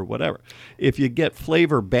Chardonnay or whatever. If you get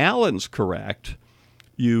flavor balance correct,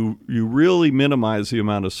 you really minimize the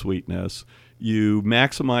amount of sweetness. You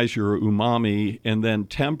maximize your umami and then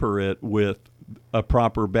temper it with a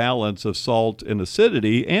proper balance of salt and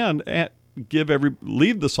acidity, and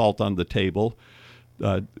leave the salt on the table.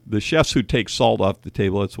 The chefs who take salt off the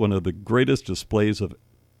table, it's one of the greatest displays of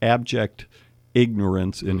abject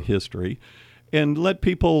ignorance in history. And let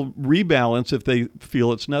people rebalance if they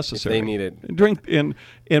feel it's necessary. If they need it. Drink,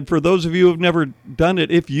 and for those of you who have never done it,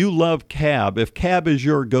 if you love Cab, if Cab is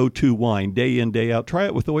your go-to wine day in, day out, try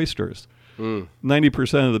it with oysters.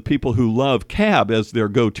 90% of the people who love Cab as their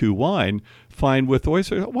go-to wine find with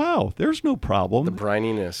oysters, wow, there's no problem. The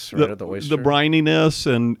brininess, right, of the oyster. The brininess,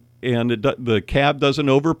 and the Cab doesn't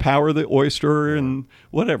overpower the oyster and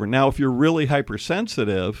whatever. Now, if you're really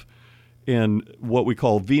hypersensitive in what we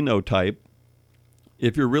call vinotype,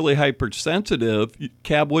 if you're really hypersensitive,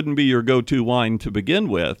 Cab wouldn't be your go-to wine to begin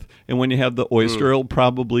with. And when you have the oyster, it'll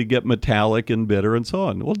probably get metallic and bitter and so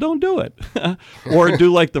on. Well, don't do it. Or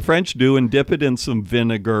do like the French do and dip it in some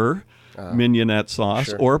vinegar, mignonette sauce,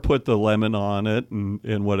 sure. or put the lemon on it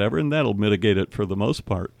and whatever, and that'll mitigate it for the most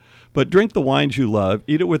part. But drink the wines you love.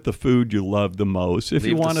 Eat it with the food you love the most. If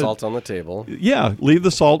leave you want the salt on the table. Yeah, leave the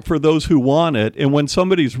salt for those who want it. And when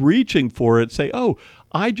somebody's reaching for it, say, oh,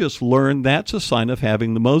 I just learned that's a sign of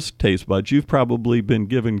having the most taste buds. You've probably been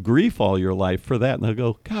given grief all your life for that. And I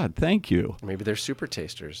go, God, thank you. Maybe they're super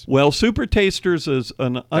tasters. Well, super tasters is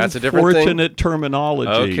an That's a different thing? unfortunate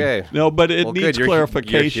terminology. Okay. No, but it Well, needs good.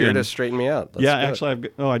 clarification. You're here to straighten me out. That's Yeah, good. actually,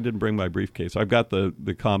 I didn't bring my briefcase. I've got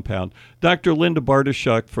the compound. Dr. Linda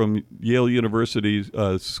Bartoshuk from Yale University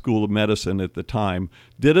School of Medicine at the time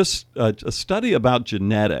did a study about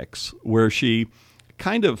genetics where she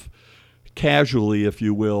kind of casually, if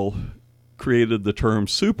you will, created the term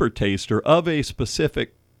super taster of a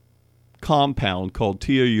specific compound called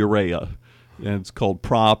thiourea, and it's called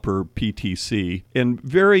PROP or PTC. And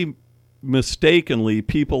very mistakenly,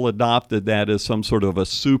 people adopted that as some sort of a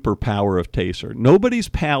superpower of taster. Nobody's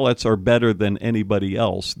palates are better than anybody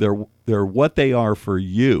else. They're what they are for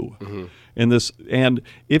you. Mm-hmm. And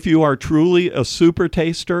if you are truly a super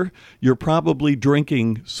taster, you're probably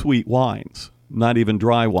drinking sweet wines, not even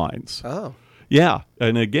dry wines. Oh. Yeah,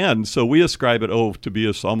 and again, so we ascribe it, to be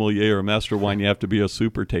a sommelier or a master of wine, you have to be a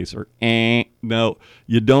super taster. No,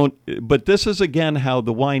 you don't. But this is, again, how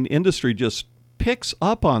the wine industry just picks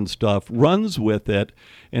up on stuff, runs with it,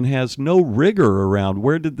 and has no rigor around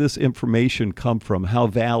where did this information come from? How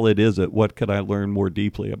valid is it? What could I learn more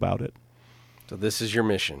deeply about it? So this is your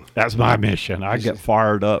mission. That's my mission. I get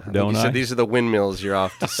fired up, don't You I? said these are the windmills you're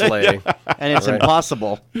off to slay. And it's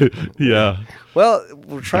impossible. Yeah. Well,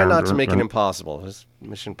 we're trying not to make it impossible. It's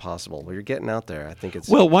mission possible. Well, you're getting out there. I think it's...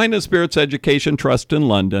 Well, Wine and Spirits Education Trust in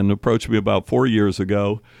London approached me about 4 years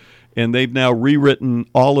ago, and they've now rewritten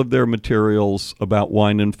all of their materials about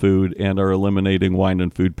wine and food and are eliminating wine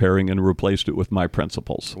and food pairing and replaced it with my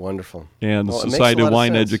principles. Wonderful. And the Well, it makes Society a lot of of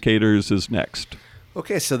Wine sense. Educators is next.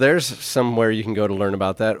 Okay, so there's somewhere you can go to learn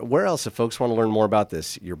about that. Where else, if folks want to learn more about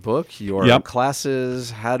this? Your book, your Yep.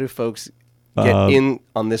 classes, how do folks get in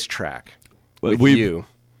on this track with you?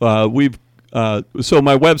 So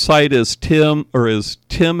my website is timhanni.com,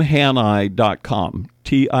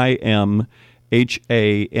 TIMHANNI.com,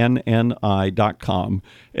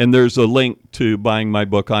 and there's a link to buying my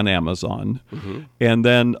book on Amazon. Mm-hmm. And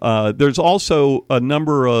then there's also a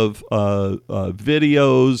number of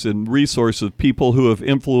videos and resources, people who have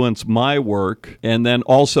influenced my work, and then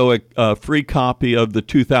also a free copy of the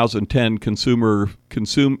 2010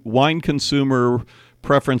 Wine Consumer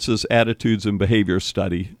Preferences, Attitudes, and Behavior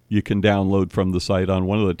Study you can download from the site on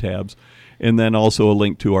one of the tabs, and then also a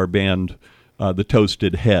link to our band, The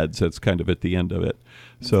Toasted Heads. That's kind of at the end of it.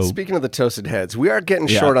 So, Speaking of the Toasted Heads, we are getting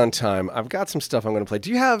short on time. I've got some stuff I'm going to play.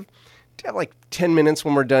 Do you have like 10 minutes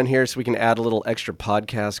when we're done here so we can add a little extra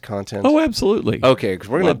podcast content? Oh, absolutely. Okay, because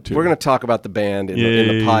we're gonna talk about the band in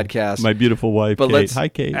the podcast. My beautiful wife, Kate. Hi,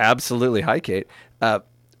 Kate. Absolutely. Hi, Kate. But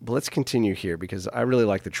let's continue here because I really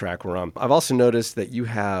like the track we're on. I've also noticed that you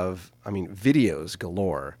have, videos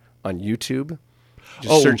galore on YouTube.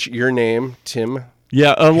 Just search your name, Tim.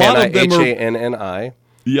 Yeah, a lot of them are Hanni.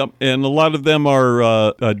 Yep, and a lot of them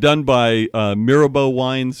are done by Mirabeau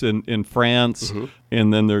Wines in France,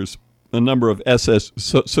 and then there's a number of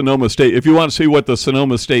Sonoma State. If you want to see what the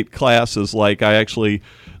Sonoma State class is like, I actually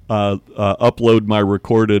upload my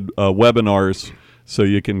recorded webinars so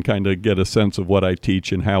you can kind of get a sense of what I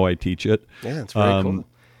teach and how I teach it. Yeah, it's very cool.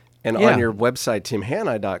 And on your website,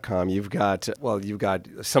 timhanni.com, you've got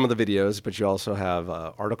some of the videos, but you also have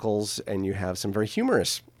articles, and you have some very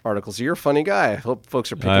humorous articles. You're a funny guy. I hope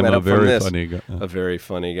folks are picking that up from this. I'm a very funny guy. A very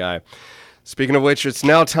funny guy. Speaking of which, it's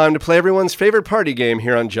now time to play everyone's favorite party game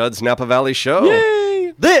here on Judd's Napa Valley Show.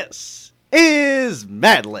 Yay! This is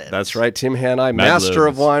Mad Libs. That's right, Tim Hanni, master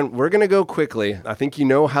of wine. We're going to go quickly. I think you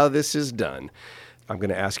know how this is done. I'm going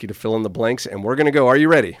to ask you to fill in the blanks, and we're going to go. Are you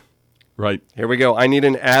ready? Right. Here we go. I need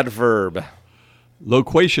an adverb.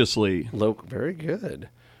 Loquaciously. Very good.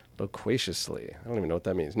 Loquaciously. I don't even know what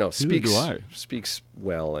that means. No, speaks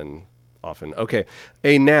well and often. Okay.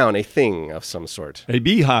 A noun, a thing of some sort. A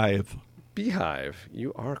beehive. Beehive.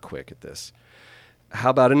 You are quick at this.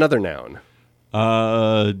 How about another noun?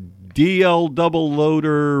 DL double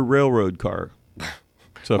loader railroad car.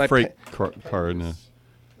 It's a freight car.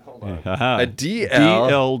 Hold on. A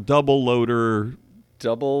DL double loader.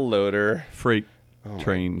 Double loader. Freight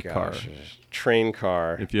train car. Train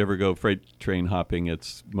car. If you ever go freight train hopping,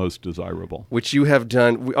 it's most desirable. Which you have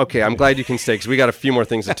done. Okay, I'm glad you can stay because we got a few more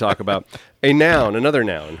things to talk about. A noun, another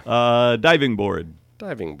noun. Diving board.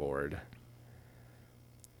 Diving board.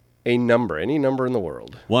 A number, any number in the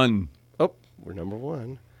world. 1. Oh, we're number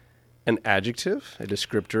 1. An adjective, a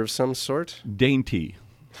descriptor of some sort. Dainty.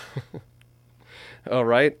 All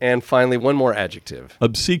right, and finally, one more adjective.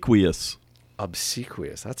 Obsequious.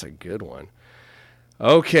 Obsequious, that's a good one.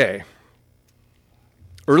 Okay.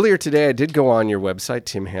 Earlier today, I did go on your website,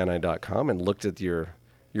 timhanni.com, and looked at your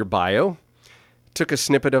your bio, took a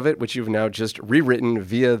snippet of it, which you've now just rewritten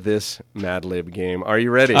via this Mad Lib game. Are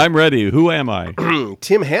you ready? I'm ready. Who am I?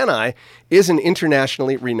 Tim Hanai is an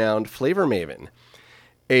internationally renowned flavor maven.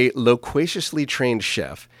 A loquaciously trained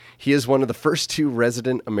chef, he is one of the first 2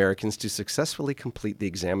 resident Americans to successfully complete the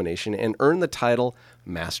examination and earn the title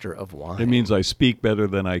Master of Wine. It means I speak better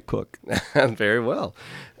than I cook. Very well.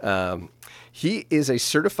 He is a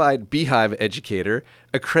certified beehive educator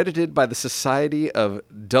accredited by the Society of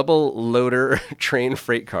Double Loader Train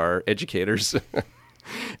Freight Car Educators.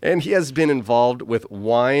 And he has been involved with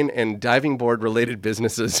wine and diving board related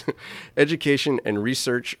businesses, education, and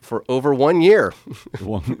research for over 1 year.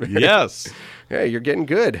 Well, yes. Yeah, you're getting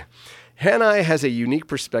good. Hanai has a unique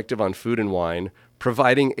perspective on food and wine,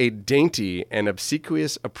 providing a dainty and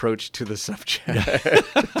obsequious approach to the subject.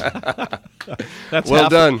 That's well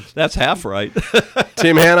done. That's half right.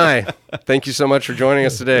 Tim Hanai, thank you so much for joining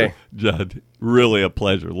us today. Judd, really a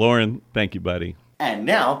pleasure. Lauren, thank you, buddy. And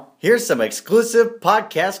now, here's some exclusive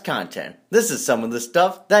podcast content. This is some of the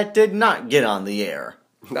stuff that did not get on the air.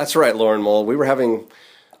 That's right, Lauren Mole. We were having,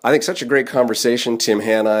 I think, such a great conversation, Tim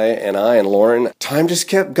Hanai and I and Lauren. Time just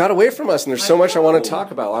got away from us, and there's so much I want to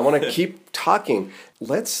talk about. I want to keep talking.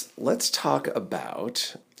 Let's talk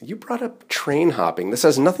about, you brought up train hopping. This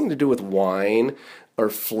has nothing to do with wine or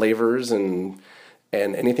flavors and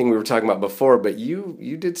anything we were talking about before, but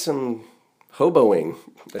you did some hoboing.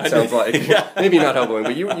 It sounds like maybe not hoboing,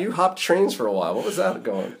 but you hopped trains for a while. What was that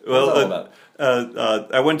going? What was that all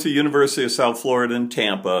about? I went to University of South Florida in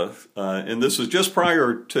Tampa, and this was just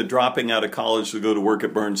prior to dropping out of college to go to work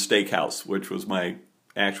at Burns Steakhouse, which was my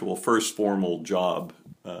actual first formal job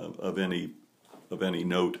of any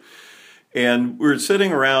note. And we were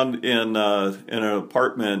sitting around in an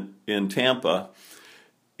apartment in Tampa,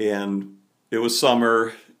 and it was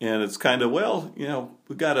summer, and it's kind of,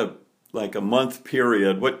 we got a month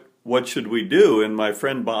period. What should we do? And my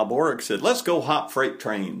friend Bob Orrick said, let's go hop freight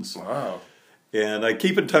trains. Wow. And I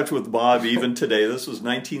keep in touch with Bob even today. This was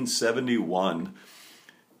 1971.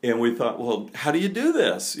 And we thought, well, how do you do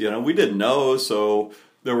this? We didn't know. So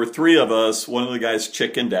there were 3 of us. One of the guys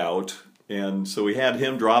chickened out. And so we had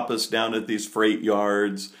him drop us down at these freight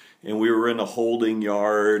yards. And we were in a holding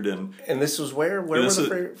yard. And this was where? Where was the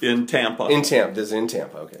freight? In Tampa. In Tampa. This is in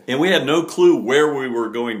Tampa, okay. And we had no clue where we were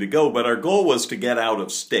going to go, but our goal was to get out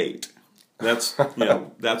of state. That's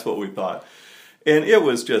that's what we thought. And it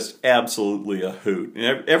was just absolutely a hoot.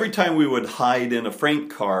 And every time we would hide in a freight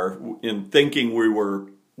car in thinking we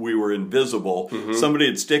were invisible, somebody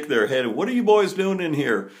would stick their head and, what are you boys doing in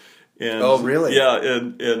here? And, oh, really? Yeah,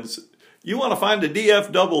 and you want to find a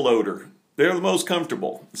DF double loader. They're the most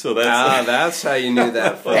comfortable. So that's how you knew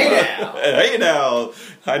that. Hey now,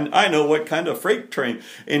 I know what kind of freight train.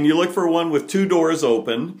 And you look for one with 2 doors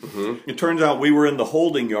open. Mm-hmm. It turns out we were in the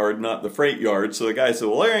holding yard, not the freight yard. So the guy said,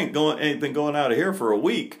 "Well, there ain't anything going out of here for a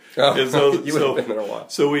week." Oh, and so, you would have been there a while.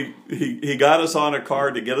 So he got us on a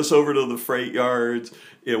car to get us over to the freight yards,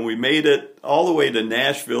 and we made it all the way to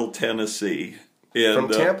Nashville, Tennessee. And, from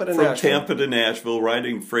Tampa to Nashville? From Tampa to Nashville,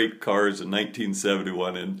 riding freight cars in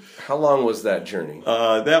 1971. And how long was that journey?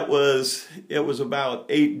 It was about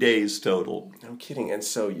 8 days total. No kidding. And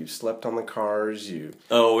so you slept on the cars.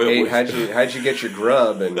 How'd you get your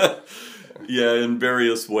grub? And yeah, in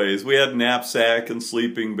various ways. We had knapsack and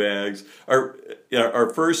sleeping bags. Our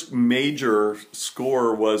first major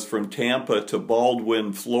score was from Tampa to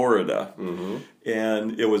Baldwin, Florida,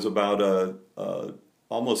 and it was about a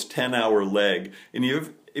almost 10-hour leg. And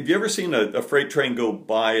have you ever seen a freight train go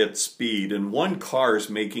by at speed, and one car is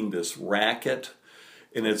making this racket,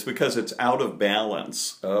 and it's because it's out of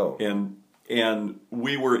balance. Oh. And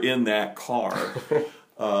we were in that car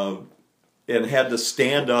and had to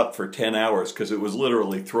stand up for 10 hours because it was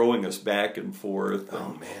literally throwing us back and forth.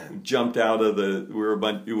 Oh, man. We jumped out of we were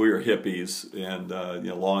hippies and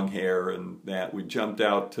long hair and that. We jumped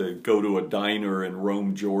out to go to a diner in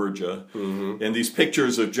Rome, Georgia. Mm-hmm. And these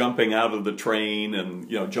pictures of jumping out of the train and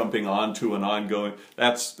jumping onto an ongoing,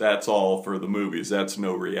 that's all for the movies. That's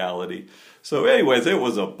no reality. So anyways, it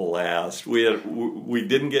was a blast. We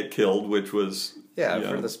didn't get killed, which was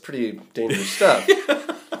for this pretty dangerous stuff.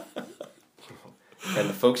 And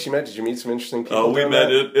the folks you met, did you meet some interesting people? We met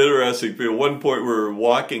interesting people. At one point, we were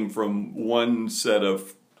walking from one set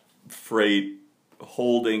of freight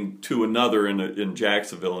holding to another in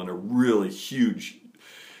Jacksonville in a really huge.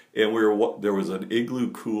 And there was an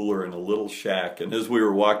igloo cooler in a little shack. And as we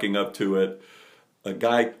were walking up to it, a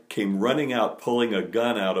guy came running out, pulling a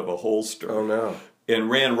gun out of a holster. Oh no! And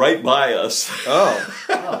ran right by us.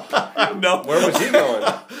 Oh. No. Where was he going?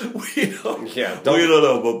 We don't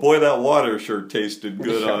know. But boy, that water sure tasted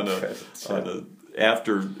good on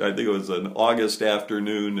after, I think it was an August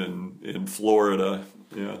afternoon in Florida.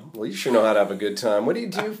 Yeah. Well, you sure know how to have a good time. What do you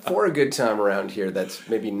do for a good time around here that's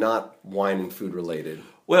maybe not wine and food related?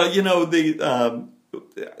 Well,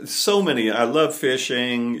 so many. I love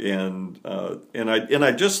fishing, and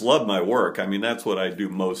I just love my work. I mean, that's what I do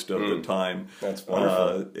most of the time. That's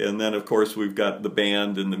wonderful. And then, of course, we've got the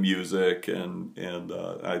band and the music, and I'm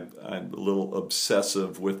a little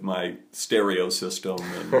obsessive with my stereo system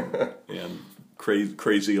and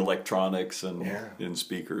crazy electronics and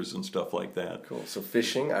speakers and stuff like that. Cool. So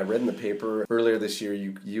fishing, I read in the paper earlier this year,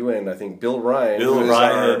 you and I think Bill Ryan. Bill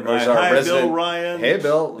Ryan. Hi, resident, Bill Ryan. Hey,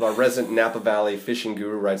 Bill. Our resident Napa Valley fishing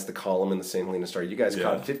guru, writes the column in the St. Helena Star. You guys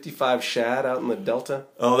caught 55 shad out in the Delta?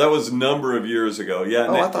 Oh, that was a number of years ago. Yeah.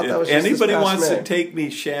 Oh, I thought that was just anybody this past wants May. to take me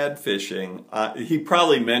shad fishing, he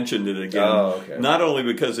probably mentioned it again. Oh, okay. Not only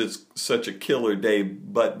because it's such a killer day,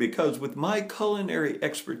 but because with my culinary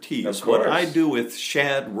expertise, what I do with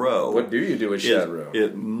shad roe. What do you do with shad roe?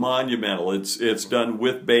 It's monumental. It's done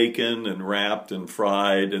with bacon and wrapped and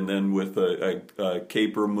fried, and then with a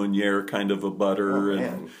caper Meunier kind of a butter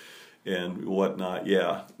and whatnot.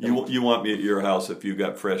 Yeah, you want me at your house if you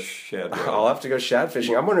got fresh shad roe. I'll have to go shad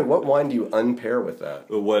fishing. I'm wondering, what wine do you unpair with that?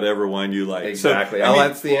 Whatever wine you like. Exactly. So,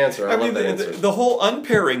 that's the answer. I love mean, that answer. the whole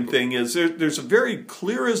unpairing thing is there's a very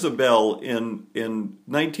clear as a bell in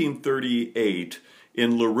 1938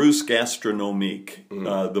 in Larousse Gastronomique,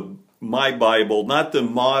 my Bible, not the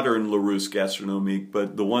modern Larousse Gastronomique,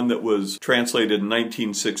 but the one that was translated in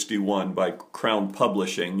 1961 by Crown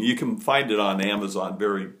Publishing. You can find it on Amazon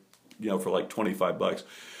for like $25.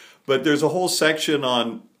 But there's a whole section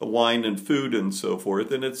on wine and food and so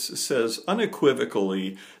forth, and it says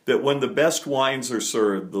unequivocally that when the best wines are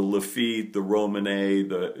served, the Lafite, the Romanée,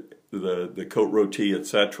 the Côte Rôtie,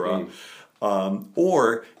 etc.,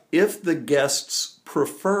 or if the guests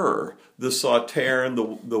prefer the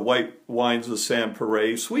Sauternes, the white wines of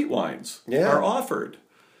Saint-Péray, sweet wines are offered.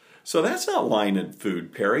 So that's not wine and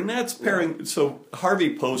food pairing. That's pairing. Yeah. So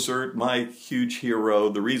Harvey Posert, my huge hero,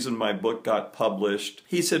 the reason my book got published,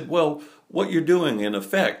 he said, well, what you're doing in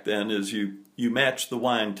effect then is you match the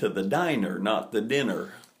wine to the diner, not the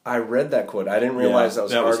dinner. I read that quote. I didn't realize that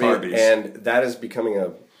was Harvey. Harvey's. And that is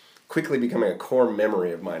quickly becoming a core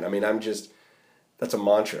memory of mine. I mean, that's a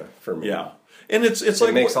mantra for me. Yeah. And it's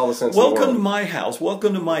like, makes all the sense in the welcome world. to my house,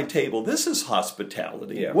 welcome to my table. This is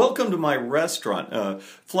hospitality. Yeah. Welcome to my restaurant.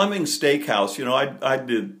 Fleming Steakhouse, I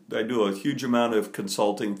do a huge amount of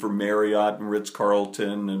consulting for Marriott and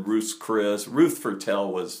Ritz-Carlton and Ruth's Chris. Ruth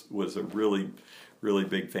Fertel was a really, really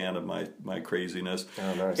big fan of my craziness.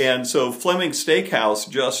 Oh, nice. And so Fleming Steakhouse,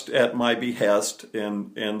 just at my behest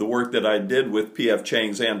and the work that I did with P.F.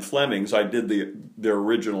 Chang's and Fleming's, I did their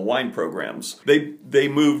original wine programs. They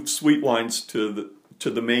moved sweet wines to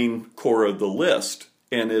the main core of the list,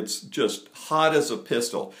 and it's just hot as a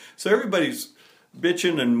pistol. So everybody's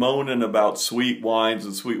bitching and moaning about sweet wines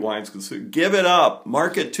and sweet wines. Give it up.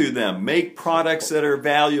 Market to them. Make products that are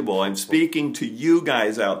valuable. I'm speaking to you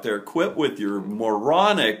guys out there. Quit with your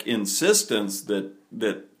moronic insistence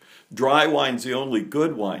that dry wine's the only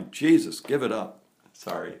good wine. Jesus, give it up.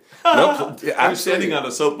 Sorry. Nope. I'm sitting on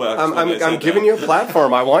a soapbox. I'm giving you a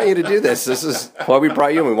platform. I want you to do this. This is why we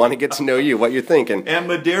brought you in. We want to get to know you, what you're thinking. And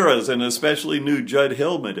Madeiras, and especially new Judd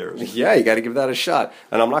Hill Madeiras. Yeah, you got to give that a shot.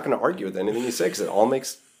 And I'm not going to argue with anything you say because it all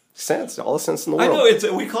makes sense. All the sense in the world. I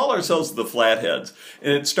know. We call ourselves the Flatheads.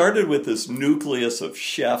 And it started with this nucleus of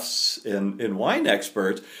chefs and wine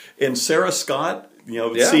experts. And Sarah Scott,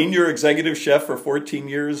 senior executive chef for 14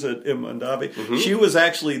 years at Mondavi. Mm-hmm. She was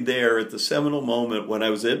actually there at the seminal moment when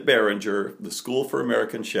I was at Behringer, the School for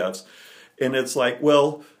American Chefs. And it's like,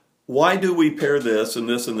 well, why do we pair this and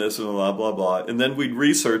this and this and blah, blah, blah? And then we'd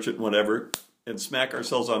research it and whatever and smack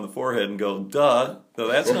ourselves on the forehead and go, duh, no,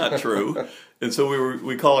 that's not true. And so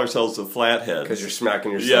we call ourselves the Flatheads. Because you're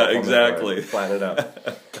smacking yourself. Yeah, exactly. Flatten it out.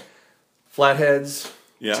 Flatheads.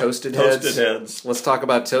 Yeah, Toasted Heads. Let's talk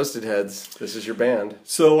about Toasted Heads. This is your band.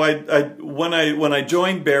 So when I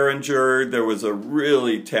joined Behringer, there was a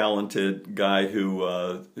really talented guy who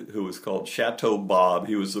was called Chateau Bob.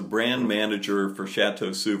 He was the brand manager for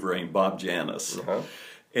Chateau Souverain, Bob Janis. Uh-huh.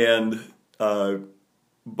 And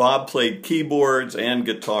Bob played keyboards and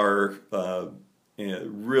guitar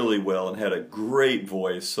really well and had a great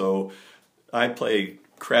voice. So I play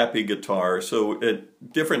crappy guitar. So at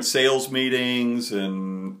different sales meetings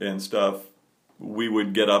and stuff, we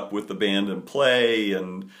would get up with the band and play,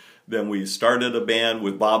 and then we started a band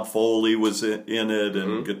with Bob Foley was in it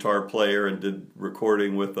and guitar player and did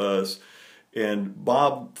recording with us. And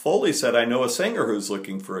Bob Foley said, I know a singer who's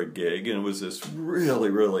looking for a gig, and it was this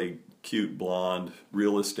really, really cute blonde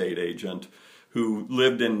real estate agent who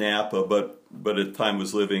lived in Napa, but at the time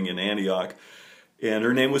was living in Antioch. And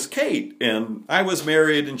her name was Kate. And I was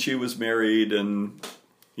married and she was married, and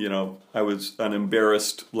I was an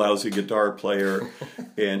embarrassed, lousy guitar player,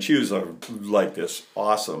 and she was like this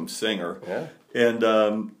awesome singer. Yeah.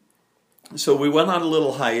 And so we went on a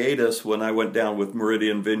little hiatus when I went down with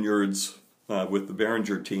Meridian Vineyards with the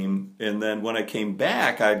Behringer team. And then when I came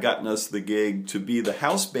back, I had gotten us the gig to be the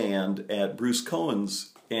house band at Bruce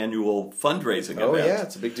Cohen's annual fundraising event. Oh, yeah,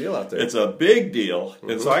 it's a big deal out there. It's a big deal.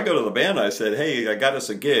 Mm-hmm. And so I go to the band, I said, hey, I got us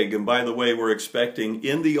a gig. And by the way, we're expecting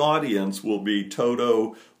in the audience will be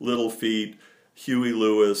Toto, Little Feat, Huey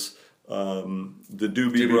Lewis, the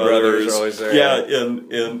Doobie Brothers. Are always there. Yeah,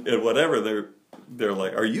 and whatever. They're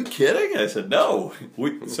like, are you kidding? I said, no.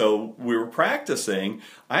 So we were practicing.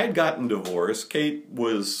 I had gotten divorced. Kate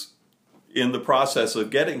was in the process of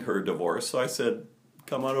getting her divorce. So I said,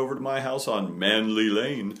 come on over to my house on Manly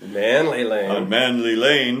Lane. Manly Lane. On Manly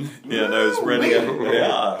Lane. And I was ready.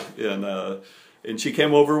 And she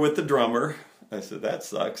came over with the drummer. I said, that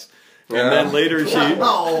sucks. And then later she, I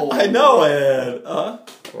know it.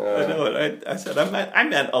 I know it. I said, I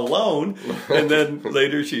meant alone. And then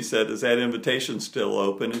later she said, is that invitation still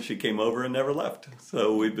open? And she came over and never left.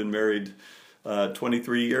 So we've been married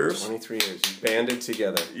 23 years. 23 years. You banded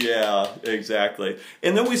together. Yeah, exactly.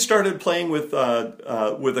 And then we started playing with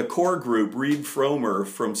a core group, Reed Fromer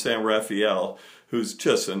from San Rafael, who's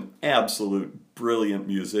just an absolute brilliant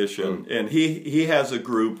musician. And he has a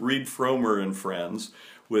group, Reed Fromer and Friends,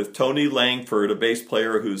 with Tony Langford, a bass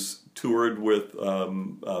player who's toured with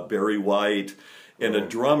Barry White, and a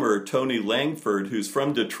drummer, Tony Langford, who's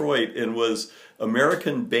from Detroit and was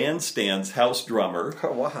American Bandstand's house drummer.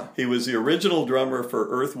 Oh, wow. He was the original drummer for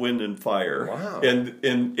Earth, Wind, and Fire. Wow.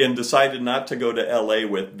 And decided not to go to L.A.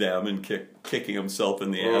 with them and kicking himself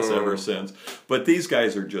in the ass ever since. But these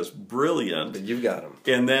guys are just brilliant. But you've got them.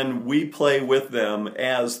 And then we play with them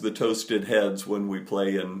as the Toasted Heads when we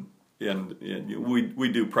play in we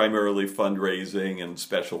do primarily fundraising and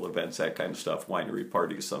special events, that kind of stuff, winery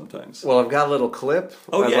parties sometimes. Well, I've got a little clip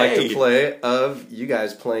I'd yay. like to play of you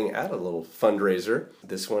guys playing at a little fundraiser.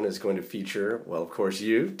 This one is going to feature, well, of course,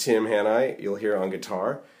 you, Tim Hanai, you'll hear on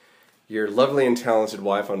guitar, your lovely and talented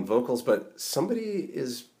wife on vocals, but somebody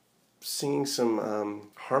is singing some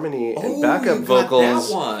harmony and backup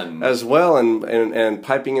vocals as well, and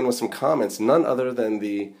piping in with some comments, none other than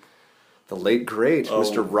the late, great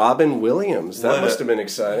Mr. Robin Williams. That must have been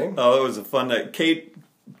exciting. Oh, it was a fun night. Kate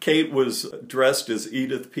was dressed as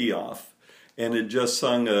Edith Piaf and had just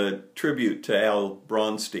sung a tribute to Al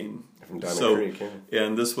Braunstein. From Diamond Creek, yeah.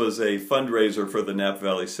 And this was a fundraiser for the Napa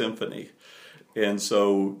Valley Symphony. And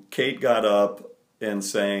so Kate got up and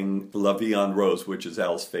sang La Vie en Rose, which is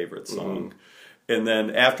Al's favorite song. Mm-hmm. And then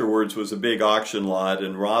afterwards was a big auction lot,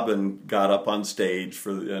 and Robin got up on stage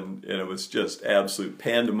and it was just absolute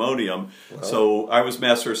pandemonium. Wow. So I was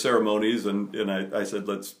master of ceremonies, and I said,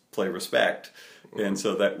 let's play Respect. And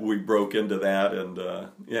so that we broke into that, and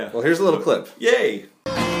yeah. Well, here's a little clip. Yay!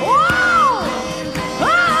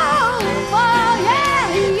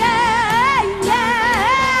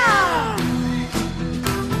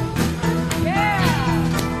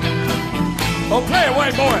 Oh, play it,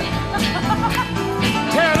 white boy.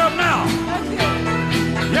 Tear it up now.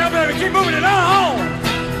 Yeah, baby, keep moving it on.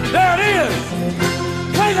 There it is.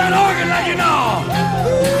 Play that organ like you know.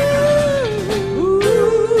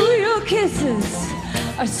 Ooh, your kisses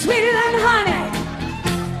are sweeter than honey.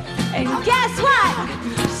 And guess what?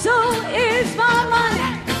 So is my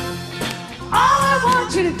money. All I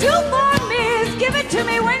want you to do for me is give it to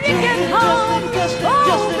me when you get home.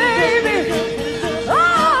 Oh, baby.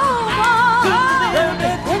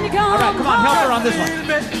 All right, come on, help her on this one.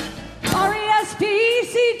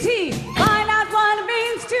 R-E-S-P-E-C-T. Find out what it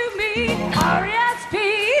means to me.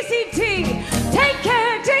 R-E-S-P-E-C-T. Take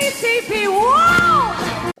care, TCP.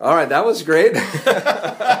 Whoa! All right, that was great.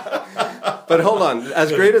 But hold on.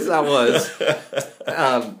 As great as that was,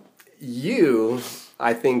 you,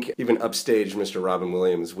 I think, even upstaged Mr. Robin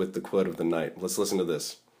Williams with the quote of the night. Let's listen to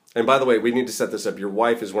this. And by the way, we need to set this up. Your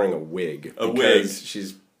wife is wearing a wig. Because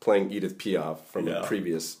she's playing Edith Piaf from a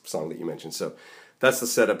previous song that you mentioned. So that's the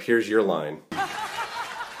setup. Here's your line.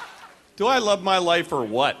 Do I love my life or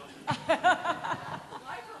what?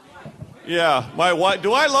 Yeah, my wife.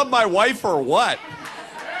 Do I love my wife or what?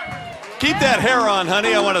 Keep that hair on,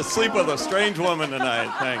 honey. I want to sleep with a strange woman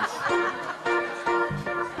tonight. Thanks.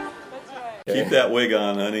 Keep that wig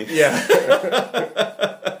on, honey. Yeah.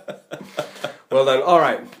 Well done. All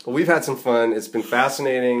right. Well, we've had some fun. It's been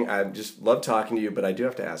fascinating. I just love talking to you, but I do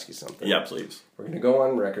have to ask you something. Yeah, please. We're going to go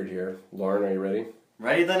on record here. Lauren, are you ready?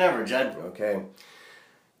 Ready than ever, Jed. Okay.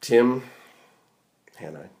 Tim,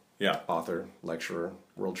 Hanai. Yeah. Author, lecturer,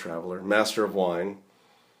 world traveler, master of wine.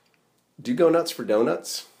 Do you go nuts for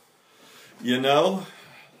donuts? You know,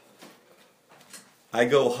 I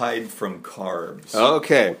go hide from carbs.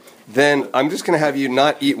 Okay, then I'm just going to have you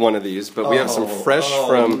not eat one of these, but we have some fresh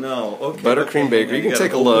from Buttercream Bakery. You can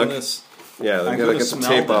take a look. Yeah, they've got to get some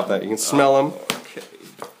tape off that. You can smell them. Okay.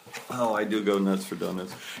 Oh, I do go nuts for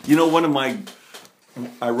donuts. You know,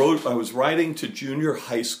 I was writing to junior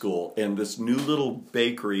high school, and this new little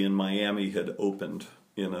bakery in Miami had opened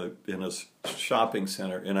in a shopping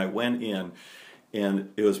center, and I went in,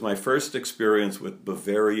 and it was my first experience with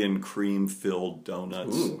Bavarian cream-filled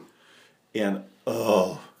donuts. Ooh. And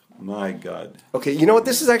oh my God! Okay, you know what?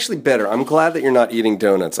 This is actually better. I'm glad that you're not eating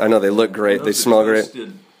donuts. I know they look great. They smell great.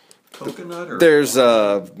 Coconut or there's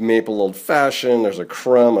a maple old fashioned. There's a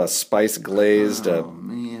crumb, a spice glazed, a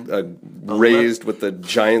raised with the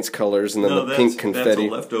Giants colors, and then the pink confetti.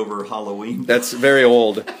 That's a leftover Halloween. That's very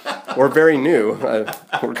old, or very new.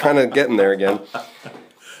 We're kind of getting there again.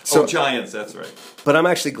 So Giants, that's right. But I'm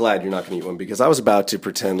actually glad you're not going to eat one, because I was about to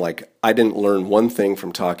pretend like I didn't learn one thing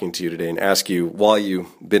from talking to you today and ask you, while you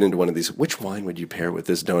bit into one of these, which wine would you pair with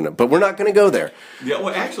this donut? But we're not going to go there. Yeah,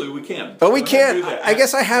 well, actually, we can. Oh, we can't. I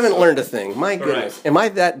guess I haven't learned a thing. My goodness. Right. Am I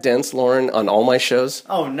that dense, Lauren, on all my shows?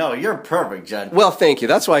 Oh, no, you're perfect, Judd. Well, thank you.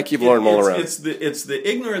 That's why I keep Lauren Mull around. It's the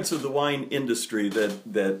ignorance of the wine industry that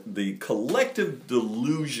the collective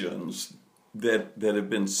delusions that have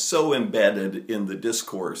been so embedded in the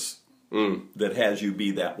discourse that has you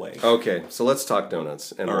be that way. Okay, so let's talk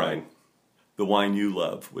donuts and All wine. right. The wine you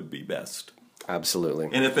love would be best. Absolutely.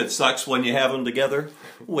 And if it sucks when you have them together,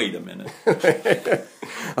 wait a minute.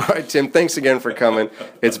 All right, Tim, thanks again for coming.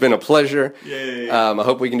 It's been a pleasure. Yay. I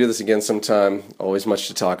hope we can do this again sometime. Always much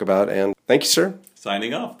to talk about. And thank you, sir.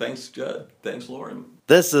 Signing off. Thanks, Judd. Thanks, Lauren.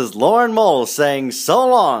 This is Lauren Mull saying so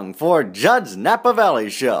long for Judd's Napa Valley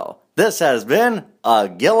Show. This has been a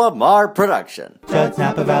Gillamar production. Judd's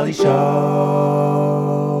Napa Valley Show.